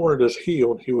had not wanted us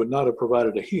healed, he would not have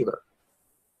provided a healer.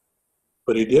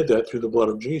 But he did that through the blood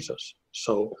of Jesus.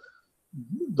 So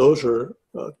those are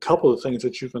a couple of things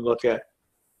that you can look at.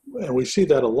 And we see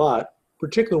that a lot,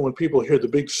 particularly when people hear the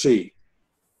big C.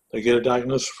 They get a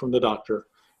diagnosis from the doctor,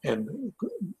 and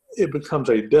it becomes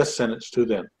a death sentence to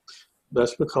them.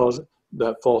 That's because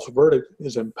that false verdict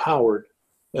is empowered,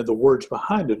 and the words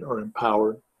behind it are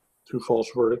empowered through false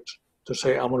verdicts to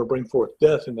say, I'm going to bring forth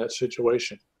death in that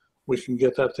situation. We can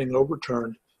get that thing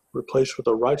overturned, replaced with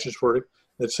a righteous verdict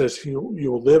that says you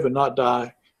will live and not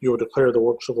die. You will declare the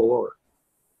works of the Lord.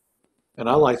 And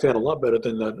I like that a lot better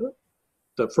than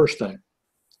the first thing.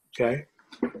 Okay?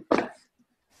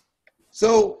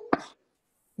 So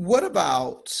what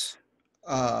about, so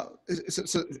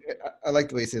I like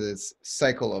the way you say this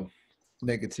cycle of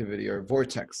negativity or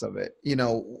vortex of it. You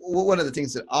know, one of the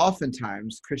things that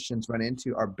oftentimes Christians run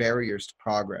into are barriers to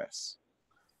progress,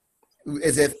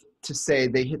 as if to say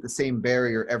they hit the same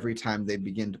barrier every time they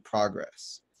begin to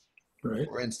progress. Right.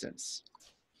 For instance,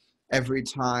 every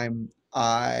time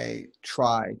I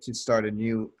try to start a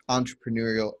new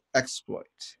entrepreneurial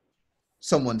exploit,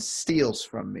 someone steals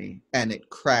from me and it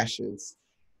crashes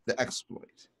the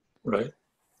exploit. Right.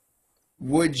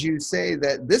 Would you say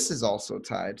that this is also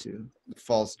tied to the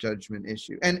false judgment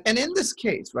issue? And in this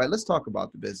case, right, let's talk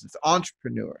about the business.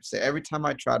 Entrepreneur, say every time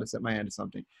I try to set my hand to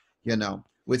something, you know,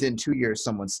 within 2 years,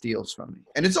 someone steals from me.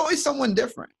 And it's always someone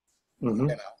different, Mm-hmm. you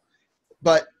know.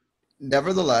 But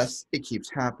nevertheless, it keeps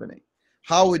happening.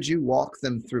 How would you walk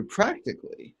them through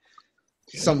practically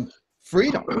some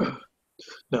freedom?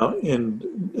 Now,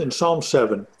 in Psalm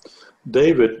 7,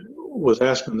 David was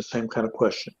asking the same kind of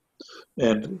question.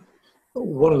 And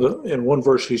in one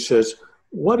verse he says,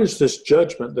 what is this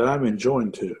judgment that I'm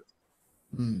enjoined to?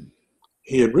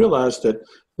 He had realized that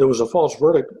there was a false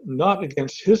verdict, not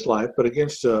against his life, but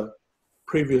against a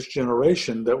previous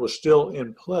generation that was still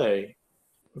in play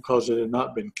because it had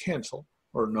not been canceled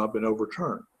or not been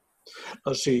overturned.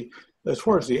 See, as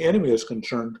far as the enemy is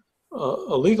concerned,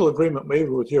 a legal agreement made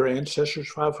with your ancestors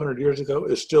 500 years ago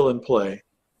is still in play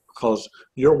because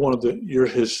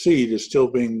his seed is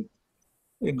still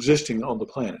existing on the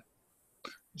planet.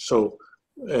 So,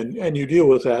 and you deal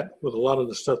with that with a lot of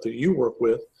the stuff that you work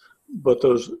with, but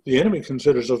the enemy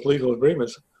considers those legal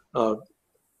agreements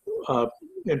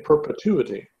in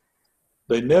perpetuity.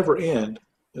 They never end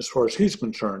as far as he's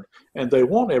concerned, and they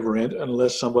won't ever end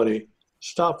unless somebody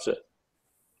stops it.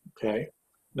 Okay?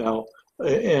 Now,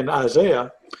 in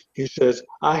Isaiah, he says,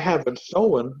 I haven't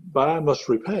stolen, but I must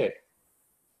repay.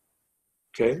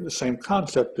 Okay, the same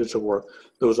concept is at work.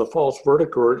 There was a false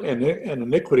verdict and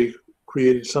iniquity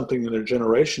created something in their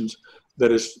generations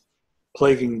that is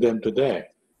plaguing them today.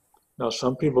 Now,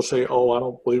 some people say, oh, I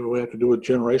don't believe we have to do with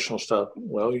generational stuff.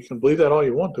 Well, you can believe that all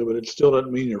you want to, but it still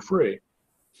doesn't mean you're free.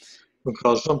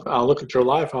 Because I'll look at your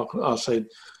life, I'll say,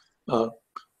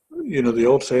 you know, the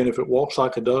old saying, if it walks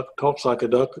like a duck, talks like a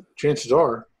duck, chances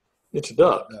are it's a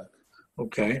duck.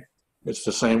 Okay? It's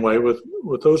the same way with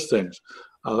those things.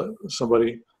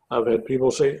 I've had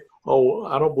people say, oh,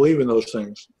 I don't believe in those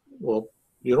things. Well,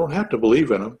 you don't have to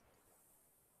believe in them.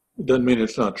 It doesn't mean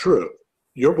it's not true.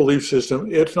 Your belief system,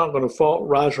 it's not going to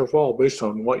rise or fall based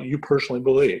on what you personally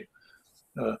believe.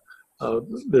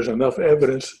 There's enough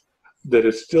evidence that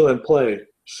it's still in play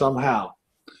somehow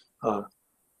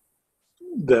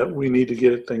that we need to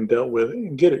get a thing dealt with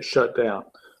and get it shut down.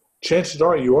 Chances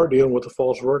are you are dealing with a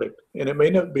false verdict, and it may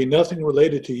not be nothing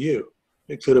related to you.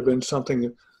 It could have been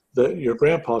something that your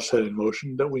grandpa set in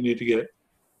motion that we need to get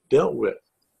dealt with.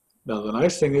 Now, the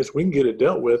nice thing is we can get it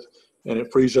dealt with, and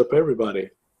it frees up everybody.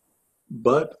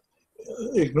 But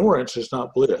ignorance is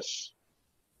not bliss.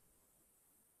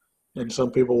 And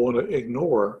some people want to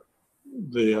ignore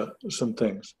some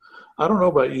things. I don't know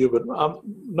about you, but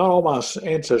not all my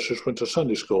ancestors went to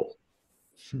Sunday school.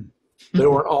 They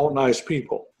weren't all nice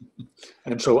people.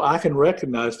 And so I can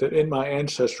recognize that in my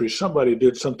ancestry, somebody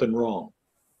did something wrong.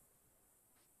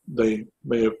 They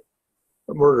may have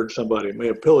murdered somebody, may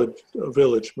have pillaged a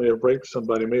village, may have raped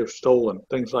somebody, may have stolen,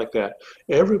 things like that.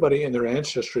 Everybody in their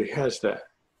ancestry has that.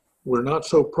 We're not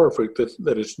so perfect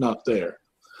that it's not there.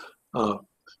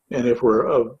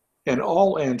 And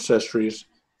all ancestries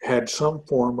had some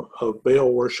form of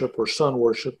Baal worship or sun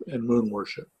worship and moon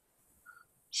worship.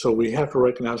 So we have to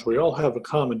recognize we all have a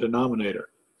common denominator.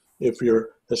 If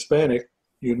you're Hispanic,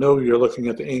 you know you're looking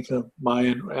at the Inca,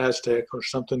 Mayan, Aztec, or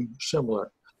something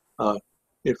similar.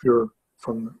 If you're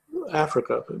from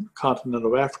Africa, the continent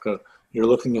of Africa, you're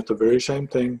looking at the very same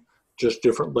thing, just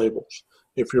different labels.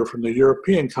 If you're from the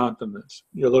European continents,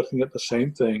 you're looking at the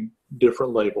same thing,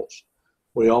 different labels.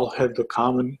 We all had the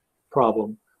common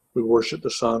problem. We worship the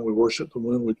sun, we worship the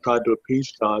moon, we tried to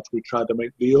appease gods, we tried to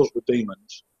make deals with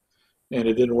demons, and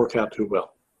it didn't work out too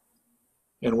well.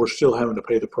 And we're still having to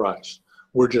pay the price.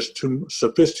 We're just too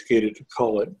sophisticated to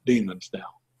call it demons now.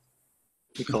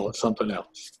 We call it something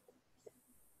else.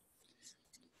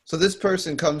 So this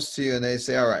person comes to you and they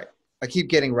say, all right, I keep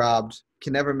getting robbed,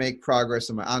 can never make progress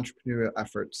in my entrepreneurial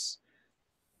efforts.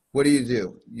 What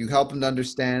do? You help them to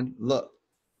understand, look,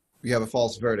 you have a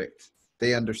false verdict.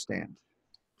 They understand.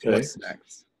 Okay. What's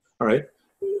next? All right.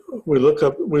 We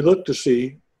look to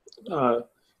see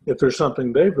if there's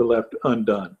something they've left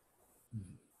undone.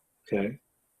 Okay.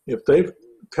 If they've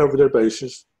covered their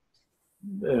bases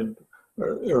and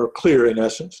are clear in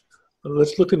essence,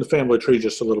 let's look in the family tree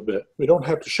just a little bit. We don't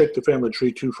have to shake the family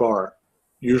tree too far,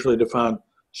 usually to find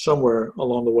somewhere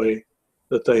along the way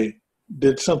that they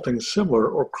did something similar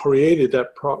or created that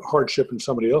hardship in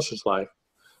somebody else's life,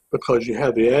 because you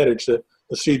have the adage that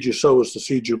the seed you sow is the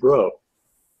seed you grow.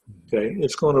 Okay,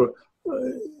 it's going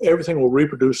to, everything will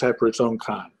reproduce after its own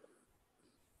kind,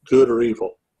 good or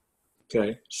evil.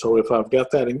 Okay, so if I've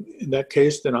got that in that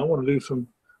case, then I want to do some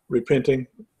repenting,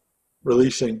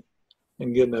 releasing,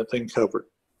 and getting that thing covered,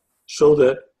 so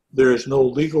that there is no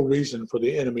legal reason for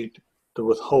the enemy to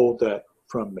withhold that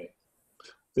from me.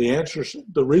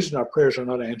 The reason our prayers are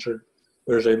not answered,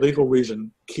 there's a legal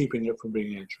reason keeping it from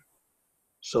being answered.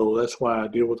 So that's why I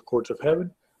deal with the courts of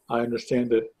heaven. I understand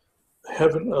that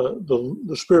heaven,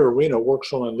 the spirit arena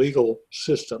works on a legal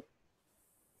system,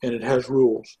 and it has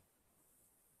rules.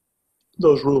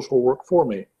 Those rules will work for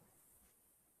me,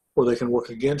 or they can work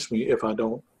against me if I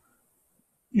don't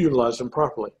utilize them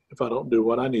properly, if I don't do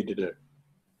what I need to do.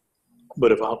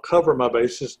 But if I'll cover my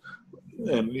bases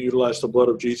and utilize the blood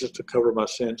of Jesus to cover my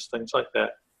sins, things like that,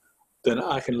 then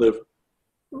I can live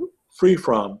free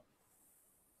from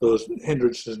those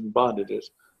hindrances and bondages.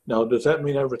 Now, does that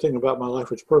mean everything about my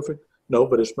life is perfect? No,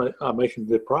 but I'm making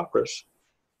good progress,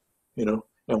 you know.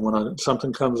 And when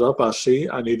something comes up, I see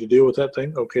I need to deal with that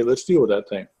thing. Okay, let's deal with that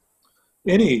thing.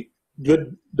 Any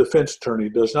good defense attorney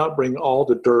does not bring all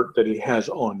the dirt that he has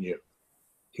on you.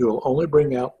 He will only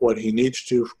bring out what he needs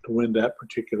to win that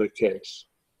particular case.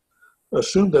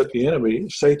 Assume that the enemy,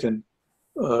 Satan,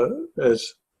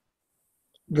 as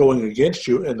going against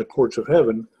you in the courts of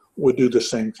heaven, would do the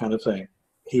same kind of thing.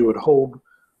 He would hold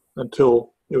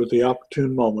until it was the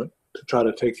opportune moment to try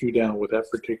to take you down with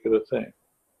that particular thing.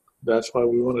 That's why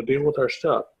we want to deal with our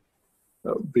stuff.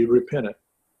 Be repentant.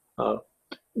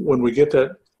 When we get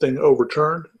that thing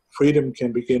overturned, freedom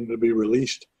can begin to be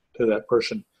released to that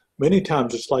person. Many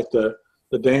times it's like the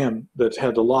dam that's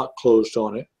had the lock closed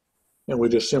on it, and we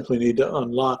just simply need to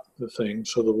unlock the thing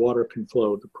so the water can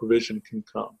flow, the provision can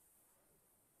come.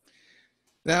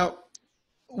 Now,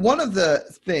 one of the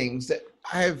things that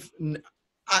I've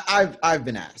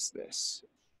been asked this,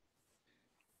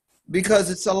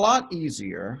 because it's a lot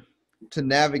easier to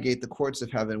navigate the courts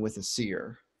of heaven with a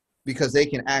seer, because they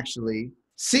can actually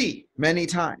see many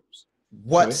times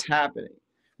what's happening,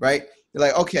 right? You're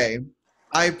like, okay,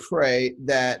 I pray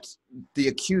that the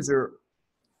accuser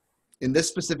in this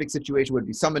specific situation would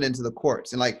be summoned into the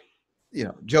courts. And like, you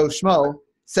know, Joe Schmo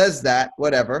says that,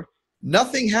 whatever,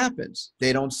 nothing happens.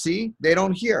 They don't see, they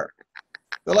don't hear.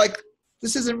 They're like,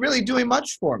 this isn't really doing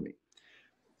much for me.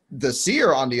 The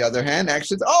seer, on the other hand,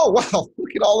 actually says, oh, wow,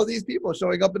 look at all of these people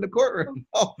showing up in the courtroom.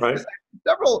 Oh, right.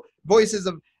 Several voices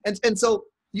of, and so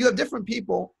you have different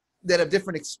people that have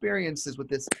different experiences with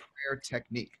this prayer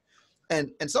technique.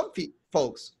 And some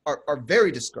folks are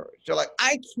very discouraged. They're like,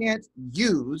 I can't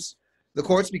use the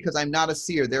courts because I'm not a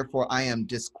seer, therefore I am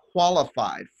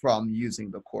disqualified from using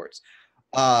the courts.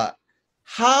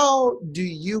 How do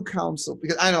you counsel,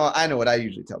 because I know what I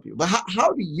usually tell people, but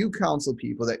how do you counsel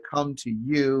people that come to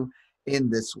you in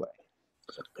this way?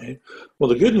 Okay. Well,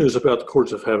 the good news about the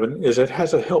courts of heaven is it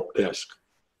has a help desk.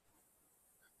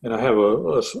 And I have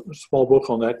a small book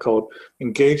on that called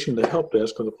Engaging the Help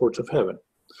Desk of the Courts of Heaven.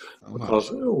 Because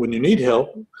when you need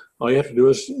help, all you have to do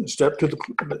is step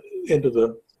into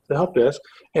the help desk.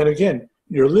 And again,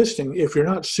 you're listening. If you're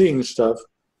not seeing stuff,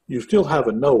 you still have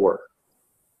a knower.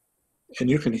 And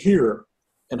you can hear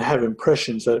and have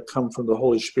impressions that come from the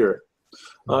Holy Spirit.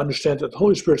 I understand that the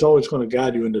Holy Spirit's always going to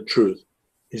guide you into truth.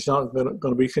 He's not going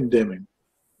to be condemning.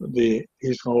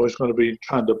 He's always going to be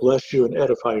trying to bless you and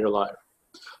edify your life.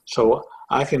 So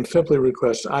I can simply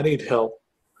request, I need help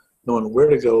knowing where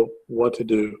to go, what to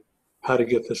do, how to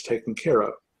get this taken care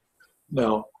of.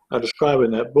 Now, I describe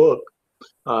in that book,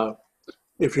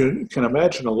 if you can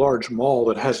imagine a large mall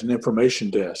that has an information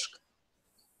desk,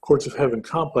 Courts of Heaven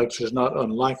Complex is not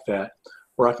unlike that,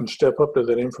 where I can step up to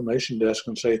that information desk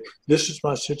and say, this is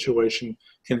my situation,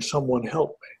 can someone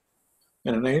help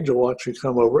me? And an angel will actually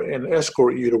come over and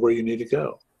escort you to where you need to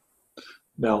go.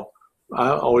 Now,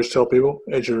 I always tell people,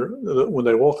 when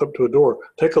they walk up to a door,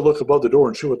 take a look above the door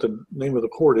and see what the name of the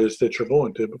court is that you're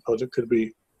going to, because it could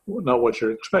be not what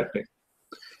you're expecting.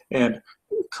 And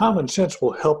common sense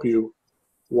will help you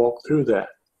walk through that.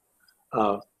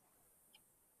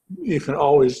 You can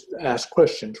always ask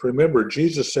questions. Remember,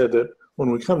 Jesus said that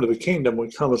when we come to the kingdom, we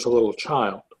come as a little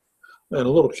child. And a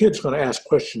little kid's going to ask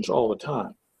questions all the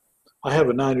time. I have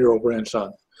a 9-year-old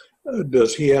grandson.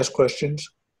 Does he ask questions?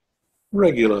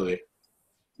 Regularly,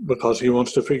 because he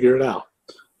wants to figure it out.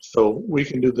 So we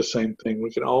can do the same thing.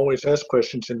 We can always ask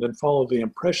questions and then follow the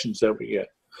impressions that we get.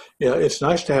 Yeah, it's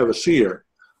nice to have a seer,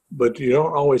 but you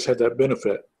don't always have that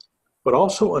benefit. But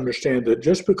also understand that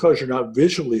just because you're not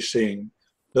visually seeing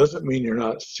doesn't mean you're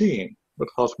not seeing,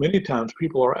 because many times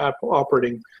people are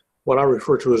operating what I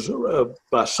refer to as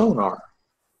by sonar.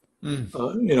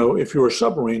 If you were a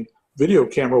submarine, video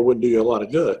camera wouldn't do you a lot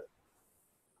of good.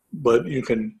 But you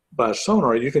can, by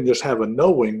sonar, you can just have a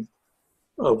knowing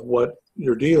of what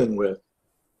you're dealing with.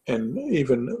 And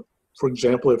even, for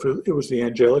example, if it was the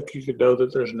angelic, you could know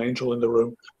that there's an angel in the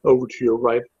room over to your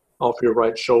right, off your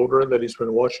right shoulder, that he's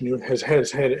been watching you,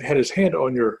 had his hand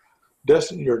on your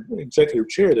desk, your executive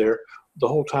chair there the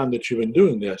whole time that you've been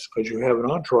doing this, because you have an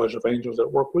entourage of angels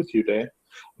that work with you, Dan.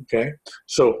 Okay?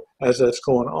 So as that's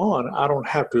going on, I don't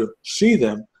have to see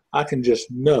them. I can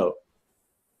just know.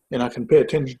 And I can pay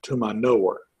attention to my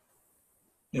knower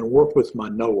and work with my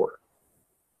knower,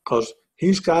 because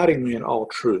he's guiding me in all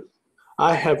truth.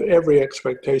 I have every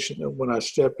expectation that when I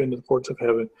step into the courts of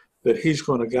heaven, that he's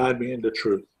going to guide me into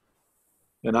truth.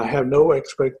 And I have no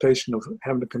expectation of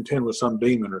having to contend with some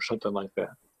demon or something like that.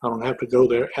 I don't have to go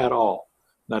there at all.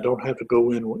 And I don't have to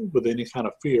go in with any kind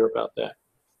of fear about that,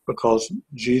 because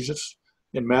Jesus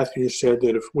in Matthew said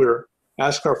that if we're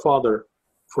ask our Father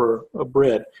for a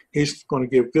bread, he's going to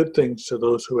give good things to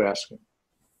those who ask him.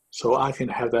 So I can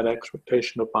have that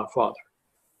expectation of my Father.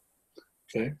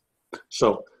 Okay?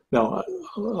 So now,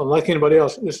 like anybody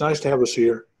else, it's nice to have a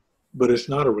seer, but it's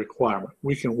not a requirement.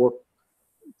 We can work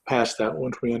past that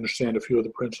once we understand a few of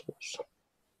the principles.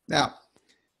 Now,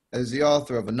 as the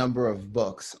author of a number of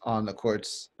books on the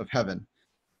courts of heaven,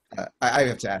 I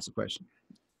have to ask a question.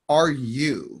 Are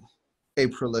you a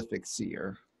prolific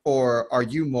seer, or are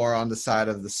you more on the side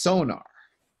of the sonar?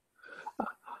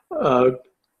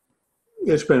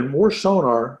 It's been more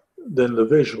sonar than the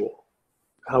visual.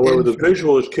 However, the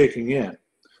visual is kicking in.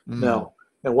 Now,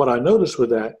 and what I noticed with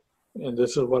that, and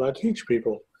this is what I teach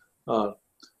people, the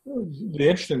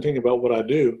interesting thing about what I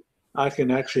do, I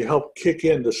can actually help kick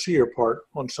in the seer part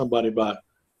on somebody by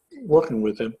working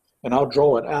with them, and I'll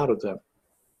draw it out of them.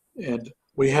 And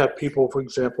we have people, for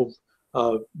example,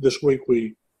 this week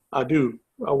I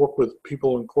work with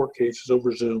people in court cases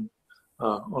over Zoom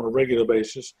on a regular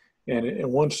basis. And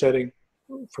in one setting,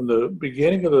 from the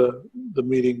beginning of the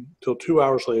meeting till 2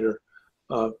 hours later,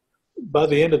 by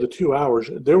the end of the 2 hours,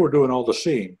 they were doing all the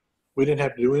seeing. We didn't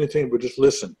have to do anything but just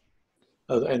listen.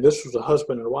 And this was a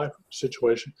husband and wife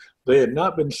situation. They had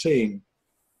not been seeing,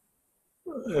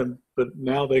 but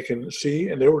now they can see,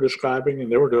 and they were describing,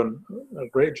 and they were doing a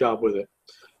great job with it.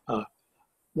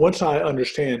 Once I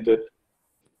understand that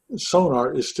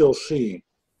sonar is still seeing,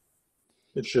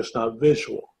 it's just not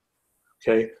visual,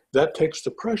 okay? That takes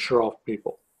the pressure off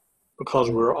people, because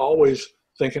we're always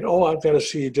thinking, oh, I've got to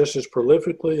see just as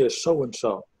prolifically as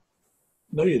so-and-so.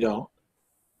 No, you don't.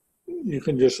 You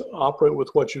can just operate with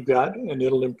what you got, and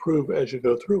it'll improve as you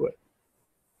go through it.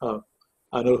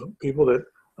 I know people that,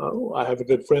 I have a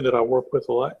good friend that I work with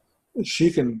a lot. She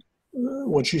can,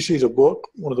 when she sees a book,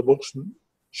 one of the books,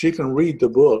 she can read the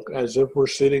book as if we're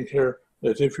sitting here,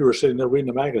 as if you were sitting there reading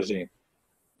a magazine.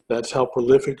 That's how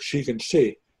prolific she can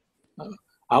see.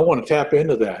 I want to tap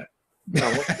into that.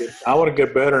 I want to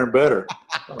get better and better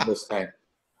on this thing.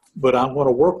 But I want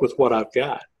to work with what I've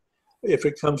got. If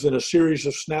it comes in a series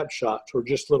of snapshots or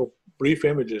just little brief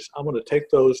images, I'm going to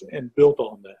take those and build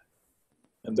on that.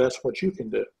 And that's what you can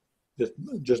do.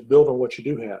 Just build on what you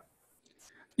do have.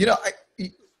 You know,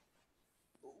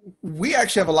 we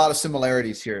actually have a lot of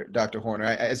similarities here, Dr. Horner.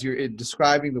 As you're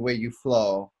describing the way you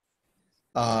flow,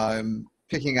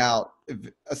 picking out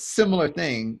a similar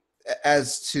thing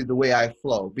as to the way I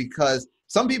flow. Because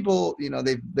some people, you know,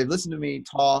 they've listened to me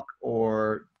talk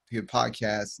or hear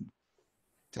podcasts, and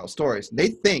tell stories. They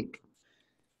think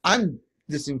I'm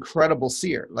this incredible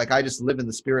seer. Like I just live in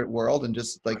the spirit world and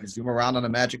just like zoom around on a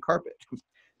magic carpet.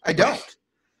 I don't.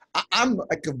 I'm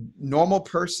like a normal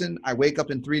person. I wake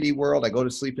up in 3D world. I go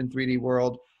to sleep in 3D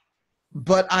world.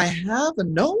 But I have a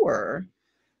knower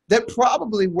that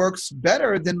probably works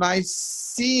better than my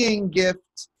seeing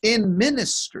gift in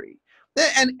ministry.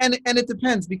 And it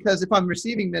depends, because if I'm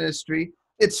receiving ministry,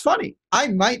 it's funny. I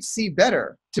might see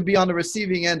better to be on the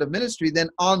receiving end of ministry than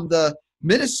on the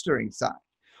ministering side.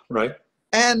 Right.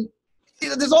 And you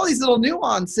know, there's all these little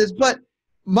nuances, but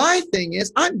my thing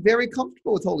is I'm very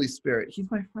comfortable with Holy Spirit. He's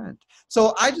my friend.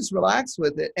 So I just relax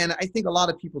with it. And I think a lot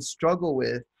of people struggle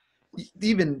with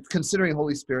even considering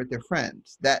Holy Spirit their friend.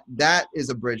 That is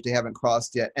a bridge they haven't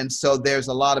crossed yet. And so there's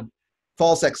a lot of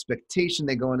false expectation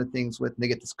they go into things with, and they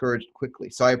get discouraged quickly.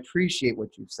 So I appreciate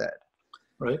what you've said.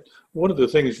 Right. One of the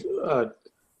things that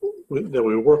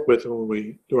we work with when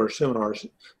we do our seminars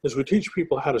is we teach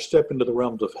people how to step into the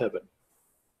realms of heaven.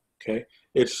 Okay.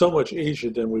 It's so much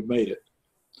easier than we've made it.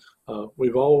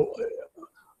 We've all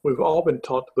been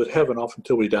taught to put heaven off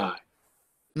until we die.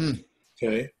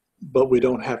 Okay. But we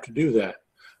don't have to do that.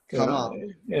 Come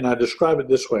on. And I describe it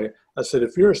this way. I said,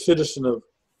 if you're a citizen of,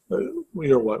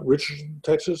 you're what, Richardson,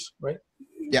 Texas, right?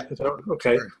 Yeah.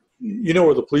 Okay. Sure. You know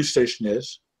where the police station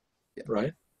is, yeah.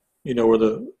 Right? You know where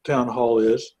the town hall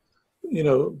is, you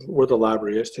know where the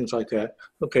library is, things like that.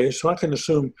 Okay. So I can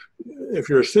assume if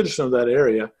you're a citizen of that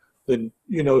area, then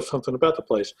you know something about the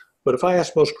place. But if I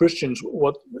ask most Christians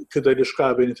what could they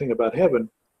describe anything about heaven,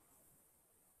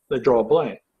 they draw a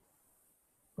blank.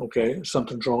 Okay,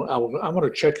 something's wrong. I'm going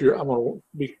to check I'm going to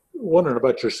be wondering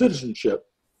about your citizenship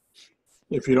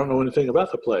if you don't know anything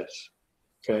about the place.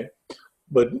 Okay,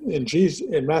 but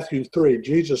in Matthew 3,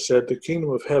 Jesus said the kingdom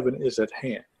of heaven is at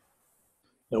hand.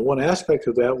 Now, one aspect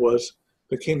of that was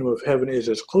the kingdom of heaven is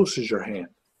as close as your hand.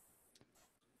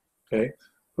 Okay,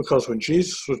 because when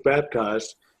Jesus was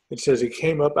baptized, it says he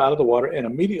came up out of the water and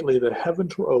immediately the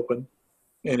heavens were open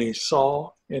and he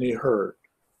saw and he heard.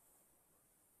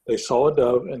 They saw a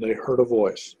dove and they heard a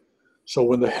voice. So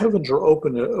when the heavens are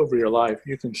open over your life,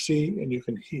 you can see and you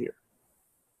can hear.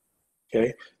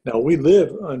 Okay. Now we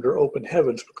live under open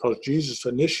heavens because Jesus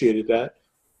initiated that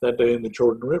day in the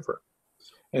Jordan River.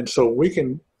 And so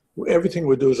everything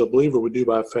we do as a believer, we do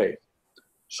by faith.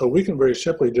 So we can very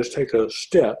simply just take a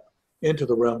step into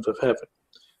the realms of heaven.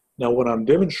 Now, when I'm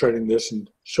demonstrating this and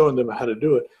showing them how to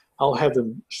do it, I'll have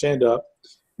them stand up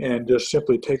and just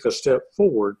simply take a step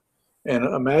forward and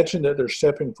imagine that they're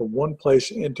stepping from one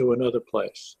place into another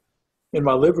place. In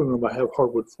my living room, I have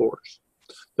hardwood floors.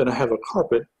 Then I have a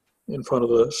carpet in front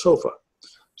of the sofa.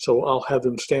 So I'll have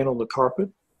them stand on the carpet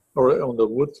or on the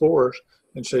wood floors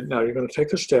and say, now you're going to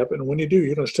take a step. And when you do,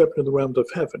 you're going to step into the realms of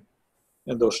heaven.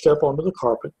 And they'll step onto the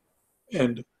carpet.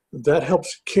 And that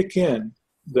helps kick in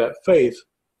that faith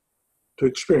to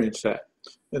experience that.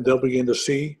 And they'll begin to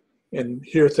see and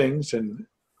hear things and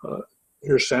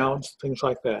hear sounds, things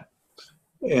like that.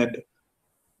 And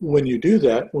when you do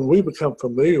that, when we become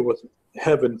familiar with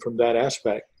heaven from that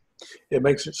aspect, it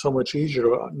makes it so much easier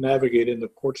to navigate in the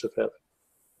courts of heaven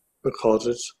because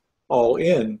it's all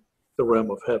in the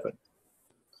realm of heaven.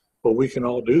 But we can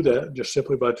all do that just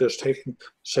simply by just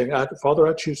saying, Father,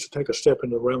 I choose to take a step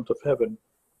in the realms of heaven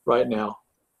right now.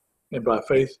 And by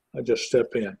faith, I just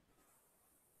step in.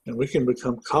 And we can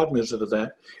become cognizant of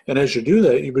that. And as you do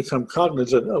that, you become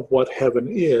cognizant of what heaven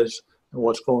is and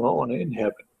what's going on in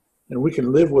heaven. And we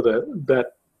can live with that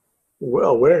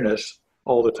awareness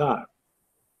all the time.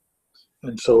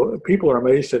 And so people are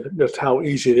amazed at just how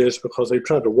easy it is because they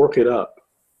tried to work it up.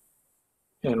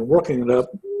 And working it up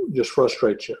just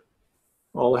frustrates you.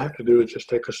 All I have to do is just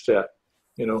take a step.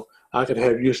 You know, I could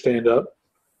have you stand up,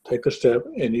 take a step,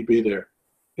 and you'd be there.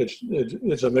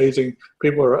 It's amazing.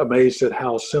 People are amazed at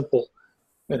how simple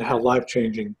and how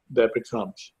life-changing that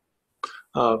becomes.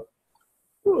 A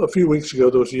few weeks ago,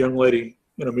 there was a young lady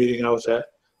in a meeting I was at,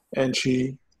 and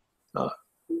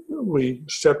we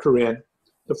stepped her in.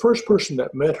 The first person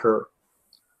that met her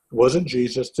wasn't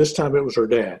Jesus. This time it was her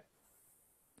dad.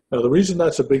 Now, the reason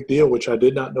that's a big deal, which I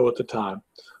did not know at the time,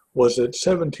 was that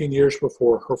 17 years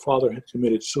before, her father had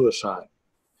committed suicide.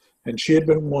 And she had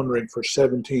been wondering for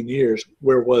 17 years,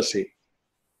 where was he?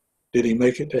 Did he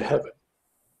make it to heaven?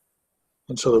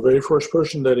 And so the very first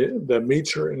person that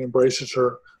meets her and embraces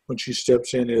her when she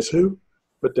steps in is who?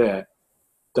 But Dad.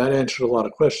 That answered a lot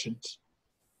of questions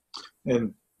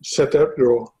and set that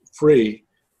girl free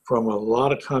from a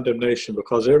lot of condemnation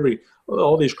because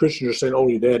all these Christians are saying, oh,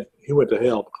 your dad, he went to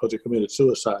hell because he committed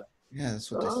suicide. Yeah, that's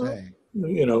what they say.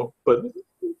 You know, but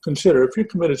consider if you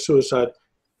committed suicide,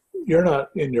 you're not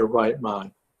in your right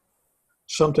mind.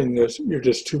 You're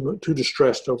just too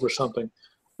distressed over something.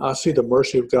 I see the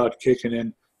mercy of God kicking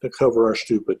in to cover our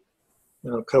stupid,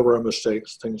 cover our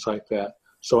mistakes, things like that.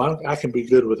 So I can be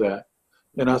good with that.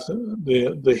 And I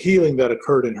think the healing that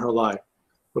occurred in her life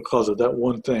because of that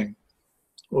one thing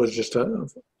was just a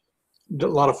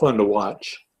lot of fun to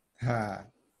watch.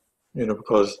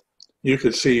 Because you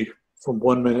could see from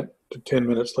 1 minute to 10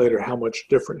 minutes later how much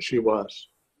different she was,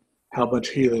 how much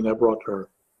healing that brought to her.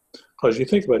 Because you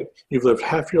think about it, you've lived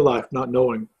half your life not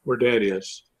knowing where Dad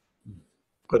is.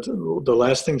 But the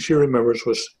last thing she remembers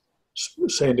was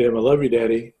saying to him, "I love you,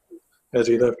 Daddy," as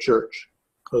he left church,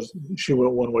 because she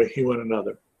went one way, he went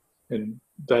another. And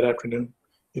that afternoon,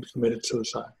 he committed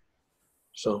suicide.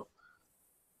 So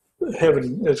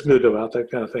heaven is good about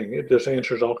that kind of thing. It just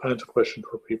answers all kinds of questions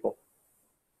for people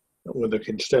when they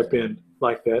can step in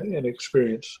like that and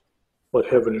experience what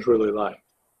heaven is really like.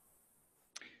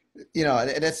 You know,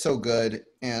 and that's so good.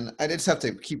 And I just have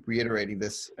to keep reiterating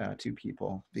this to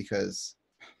people because,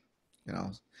 you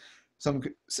know,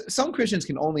 some Christians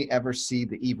can only ever see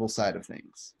the evil side of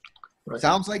things. Right.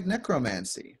 Sounds like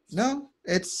necromancy. No,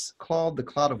 it's called the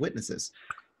cloud of witnesses.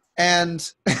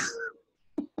 And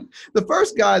the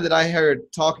first guy that I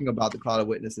heard talking about the cloud of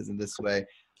witnesses in this way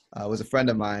was a friend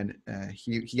of mine.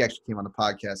 He actually came on the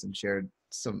podcast and shared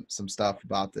some stuff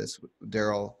about this with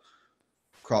Daryl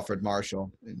Crawford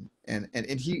Marshall, and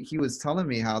he was telling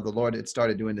me how the Lord had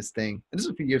started doing this thing, and this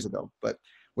was a few years ago, but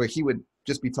where he would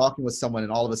just be talking with someone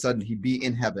and all of a sudden he'd be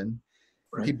in heaven,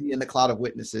 right. He'd be in the cloud of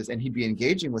witnesses, and he'd be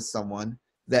engaging with someone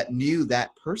that knew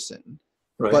that person,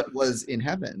 right. But was in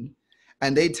heaven,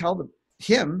 and they'd tell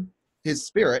him his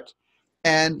spirit,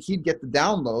 and he'd get the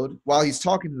download while he's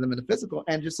talking to them in the physical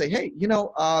and just say, hey, you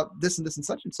know, this and this and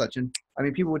such, and I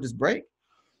mean, people would just break.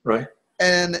 Right.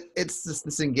 And it's just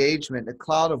this engagement. The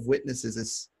cloud of witnesses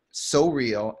is so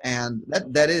real. And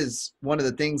that is one of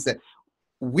the things that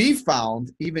we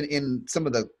found, even in some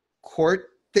of the court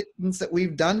things that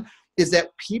we've done, is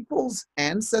that people's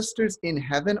ancestors in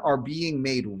heaven are being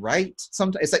made right.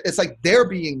 Sometimes it's like they're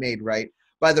being made right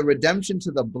by the redemption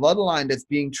to the bloodline that's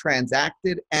being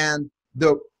transacted and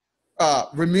the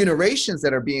remunerations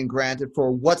that are being granted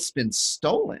for what's been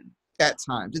stolen at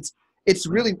times. It's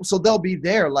really, so they'll be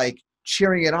there like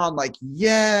cheering it on, like,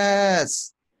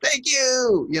 yes, thank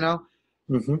you, you know?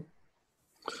 Mm-hmm.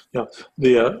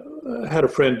 Yeah. I had a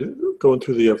friend going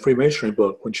through the Freemasonry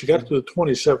book. When she got to the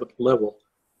 27th level,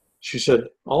 she said,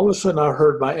 all of a sudden I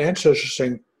heard my ancestors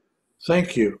saying,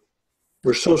 thank you.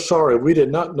 We're so sorry. We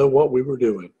did not know what we were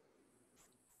doing.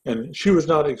 And she was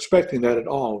not expecting that at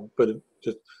all, but it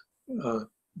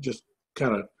just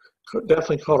kind of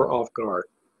definitely caught her off guard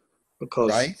because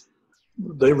right.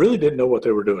 They really didn't know what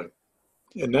they were doing.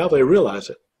 And now they realize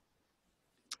it.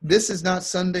 This is not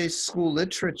Sunday school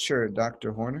literature,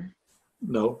 Dr. Horner.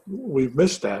 No, we've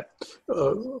missed that.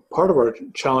 Part of our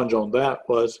challenge on that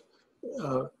was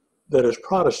that as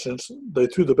Protestants, they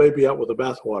threw the baby out with the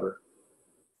bathwater.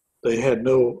 They had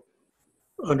no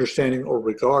understanding or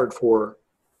regard for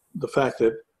the fact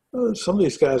that some of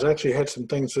these guys actually had some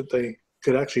things that they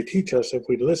could actually teach us if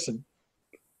we'd listen.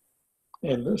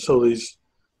 And so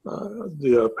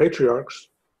the patriarchs,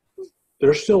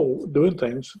 they're still doing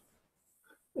things,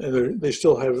 and they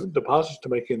still have deposits to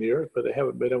make in the earth, but they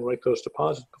haven't been able to make those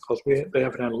deposits because they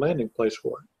haven't had a landing place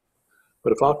for it.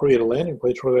 But if I'll create a landing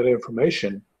place for that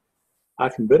information, I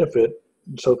can benefit,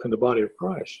 and so can the body of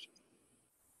Christ.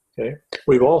 Okay,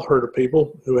 we've all heard of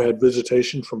people who had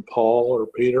visitation from Paul or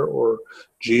Peter or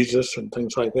Jesus and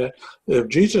things like that. If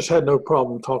Jesus had no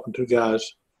problem talking to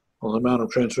guys on the Mount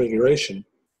of Transfiguration,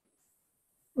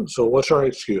 so what's our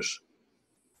excuse?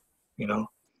 You know,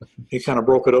 he kind of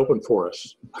broke it open for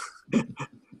us.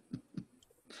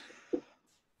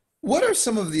 What are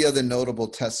some of the other notable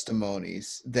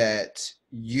testimonies that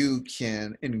you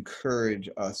can encourage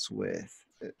us with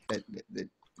that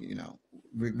you know,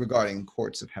 regarding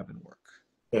courts of heaven work?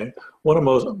 Okay, one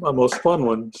of my most fun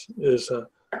ones is a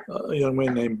young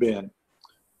man named Ben.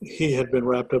 He had been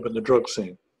wrapped up in the drug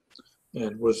scene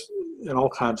and was in all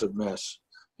kinds of mess.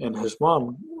 And his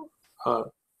mom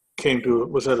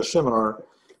was at a seminar,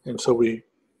 and so we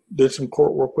did some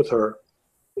court work with her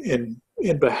in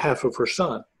behalf of her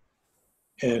son.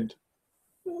 And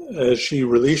as she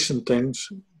released some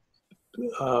things,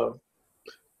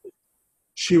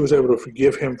 she was able to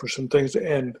forgive him for some things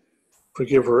and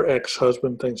forgive her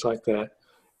ex-husband, things like that.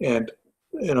 And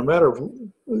in a matter of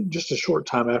just a short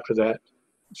time after that,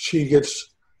 she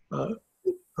gets,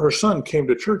 her son came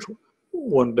to church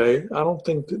one day. I don't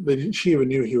think that she even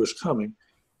knew he was coming.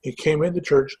 He came into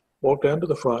church, walked down to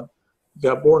the front,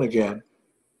 got born again,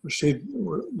 received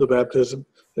the baptism,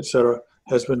 etc.,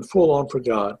 has been full on for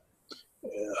God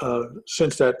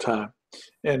since that time.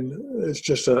 And it's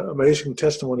just an amazing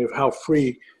testimony of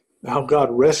how God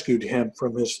rescued him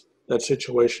from that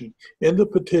situation. In the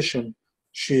petition,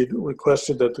 she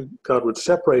requested that God would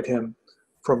separate him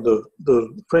from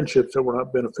the friendships that were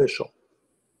not beneficial.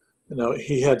 You know,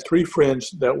 he had 3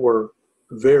 friends that were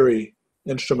very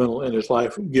instrumental in his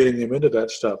life, getting him into that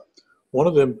stuff. One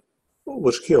of them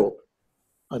was killed.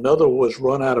 Another was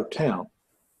run out of town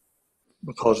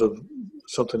because of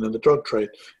something in the drug trade,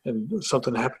 and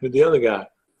something happened to the other guy.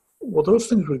 Well, those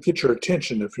things would get your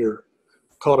attention if you're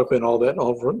caught up in all that, and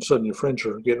all of a sudden your friends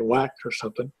are getting whacked or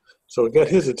something. So it got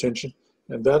his attention,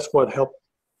 and that's what helped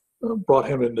brought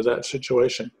him into that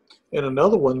situation. And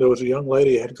another one, there was a young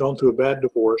lady who had gone through a bad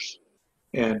divorce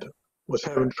and was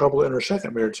having trouble in her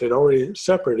second marriage. They'd already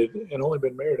separated and only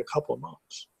been married a couple of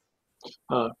months.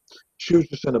 She was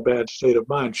just in a bad state of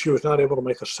mind. She was not able to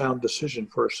make a sound decision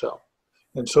for herself.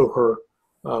 And so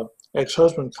her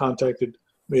ex-husband contacted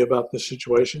me about this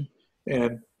situation,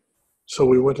 and so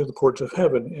we went to the courts of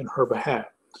heaven in her behalf.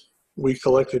 We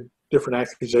collected different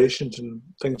accusations and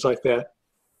things like that.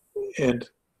 And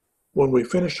when we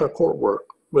finished our court work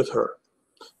with her,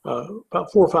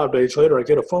 about 4 or 5 days later, I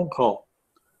get a phone call.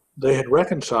 They had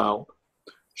reconciled.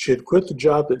 She had quit the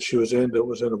job that she was in, that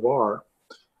was in a bar.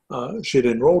 She had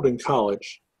enrolled in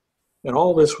college, and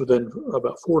all this within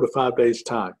about 4 to 5 days'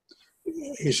 time.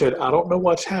 He said, I don't know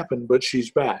what's happened, but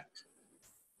she's back.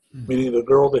 Meaning the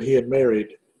girl that he had married,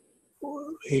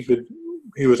 he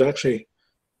was actually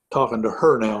talking to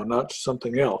her now, not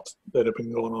something else that had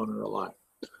been going on in her life.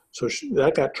 So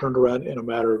that got turned around in a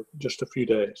matter of just a few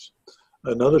days.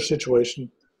 Another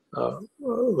situation, a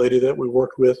lady that we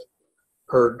worked with,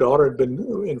 her daughter had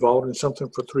been involved in something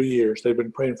for 3 years. They'd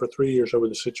been praying for 3 years over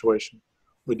the situation.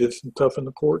 We did some stuff in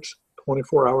the courts.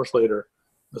 24 hours later,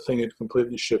 the thing had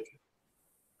completely shifted.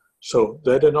 So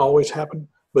that didn't always happen,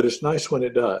 but it's nice when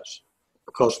it does,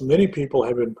 because many people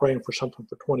have been praying for something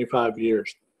for 25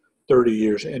 years, 30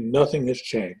 years, and nothing has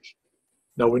changed.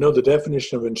 Now, we know the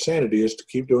definition of insanity is to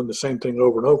keep doing the same thing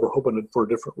over and over, hoping for a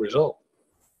different result.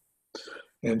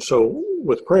 And so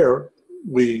with prayer,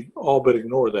 we all but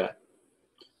ignore that.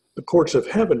 The courts of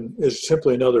heaven is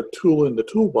simply another tool in the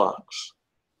toolbox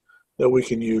that we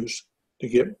can use to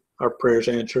get our prayers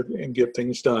answered and get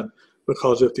things done.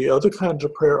 Because if the other kinds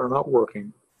of prayer are not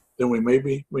working, then we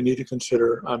need to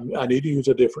consider, I need to use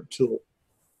a different tool.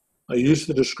 I use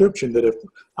the description that if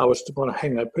I was going to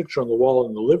hang a picture on the wall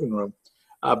in the living room,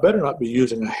 I better not be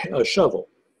using a shovel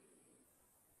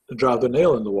to drive the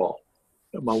nail in the wall.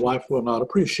 My wife will not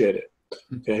appreciate it.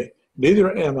 Okay.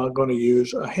 Neither am I going to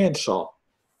use a handsaw.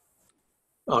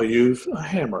 I'll use a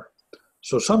hammer.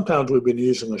 So sometimes we've been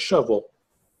using a shovel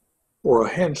or a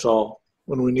handsaw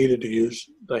when we needed to use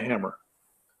the hammer.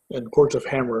 And the courts of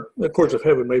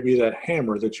heaven may be that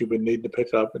hammer that you've been needing to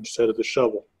pick up instead of the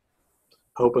shovel,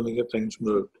 hoping to get things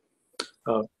moved.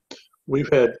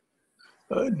 We've had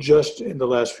just in the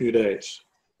last few days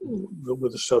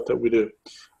with the stuff that we do,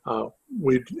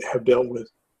 we have dealt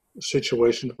with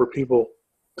situations where people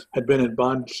had been in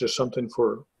bondage to something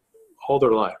for all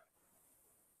their life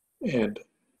and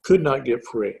could not get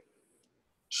free.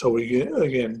 So we,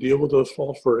 again, deal with those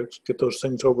false verdicts, get those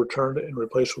things overturned and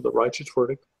replaced with a righteous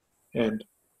verdict. And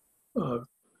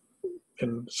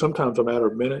sometimes a matter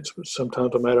of minutes, but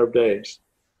sometimes a matter of days,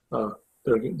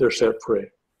 they're set free.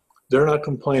 They're not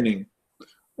complaining.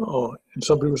 Oh, and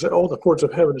some people say, oh, the courts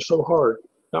of heaven is so hard.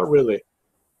 Not really.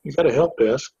 You got a help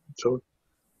desk, so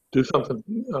do something,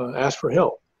 ask for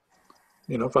help.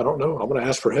 You know, if I don't know, I'm going to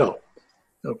ask for help.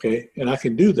 Okay, and I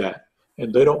can do that.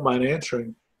 And they don't mind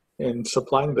answering and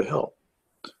supplying the help.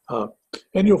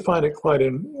 And you'll find it quite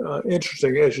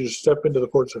interesting as you step into the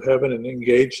courts of heaven and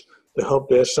engage the help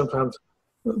desk. Sometimes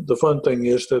the fun thing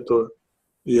is that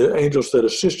the angels that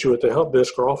assist you at the help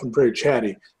desk are often very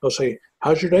chatty. They'll say,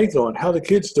 how's your day going? How are the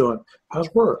kids doing?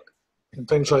 How's work? And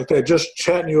things like that, just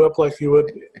chatting you up like you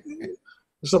would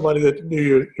somebody that knew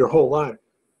you your whole life.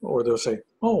 Or they'll say,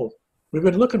 oh, we've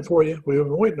been looking for you. We've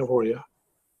been waiting for you.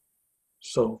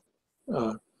 So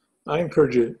I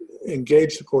encourage you,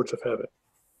 engage the courts of heaven.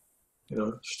 You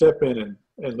know, step in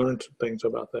and learn some things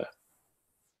about that.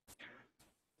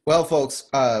 Well, folks,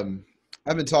 I've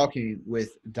been talking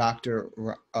with Dr.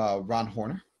 Ron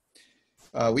Horner.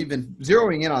 We've been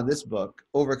zeroing in on this book,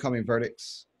 Overcoming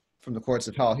Verdicts from the Courts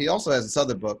of Hell. He also has this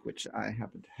other book, which I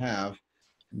happen to have,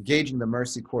 Engaging the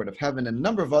Mercy Court of Heaven, and a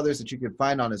number of others that you can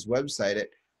find on his website at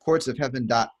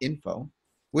courtsofheaven.info,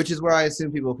 which is where I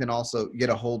assume people can also get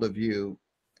a hold of you.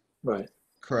 Right.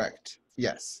 Correct.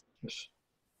 Yes. Yes.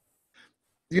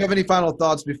 Do you have any final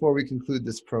thoughts before we conclude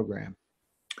this program?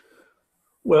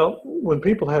 Well, when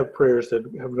people have prayers that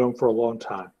have gone for a long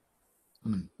time,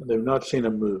 and they've not seen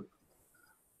them move,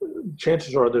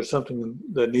 chances are there's something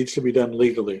that needs to be done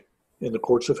legally in the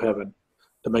courts of heaven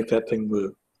to make that thing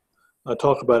move. I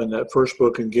talk about in that first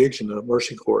book, Engaging the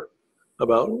Mercy Court,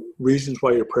 about reasons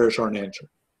why your prayers aren't answered.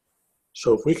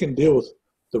 So if we can deal with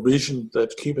the reason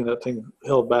that's keeping that thing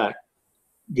held back,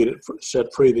 get it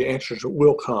set free, the answers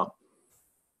will come.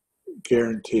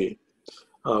 Guaranteed.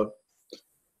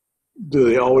 Do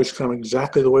they always come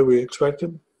exactly the way we expect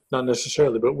them? Not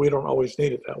necessarily, but we don't always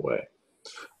need it that way.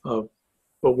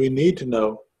 But we need to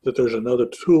know that there's another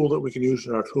tool that we can use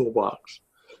in our toolbox.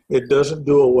 It doesn't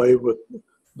do away with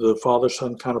the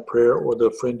father-son kind of prayer or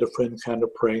the friend-to-friend kind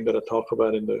of praying that I talk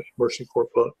about in the Mercy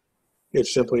Court book.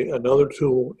 It's simply another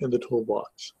tool in the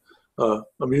toolbox. A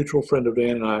mutual friend of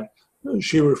Dan and I,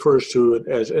 she refers to it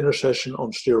as intercession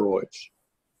on steroids,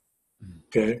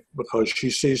 okay? Because she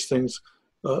sees things,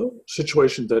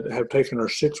 situations that have taken her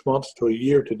 6 months to a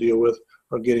year to deal with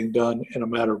are getting done in a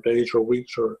matter of days or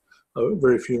weeks or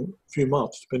very few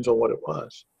months, depends on what it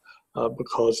was.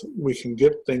 Because we can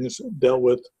get things dealt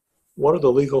with. What are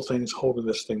the legal things holding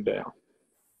this thing down?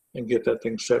 And get that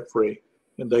thing set free,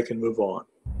 and they can move on.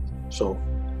 So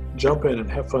jump in and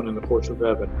have fun in the courts of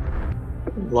heaven.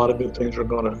 A lot of good things are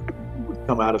going to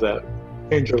come out of that.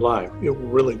 Change your life. It will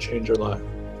really change your life.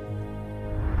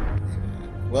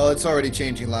 Well, it's already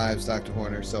changing lives, Dr.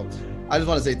 Horner. So I just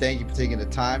want to say thank you for taking the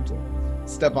time to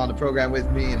step on the program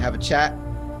with me and have a chat.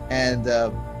 And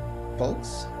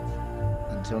folks,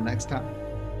 until next time,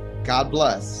 God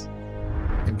bless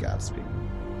and Godspeed.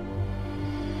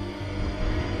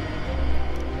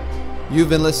 You've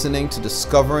been listening to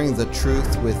Discovering the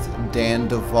Truth with Dan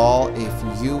Duvall.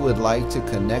 If you would like to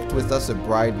connect with us at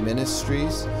Bride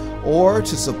Ministries or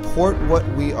to support what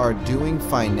we are doing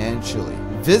financially,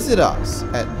 visit us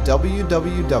at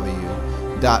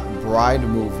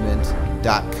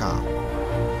www.bridemovement.com.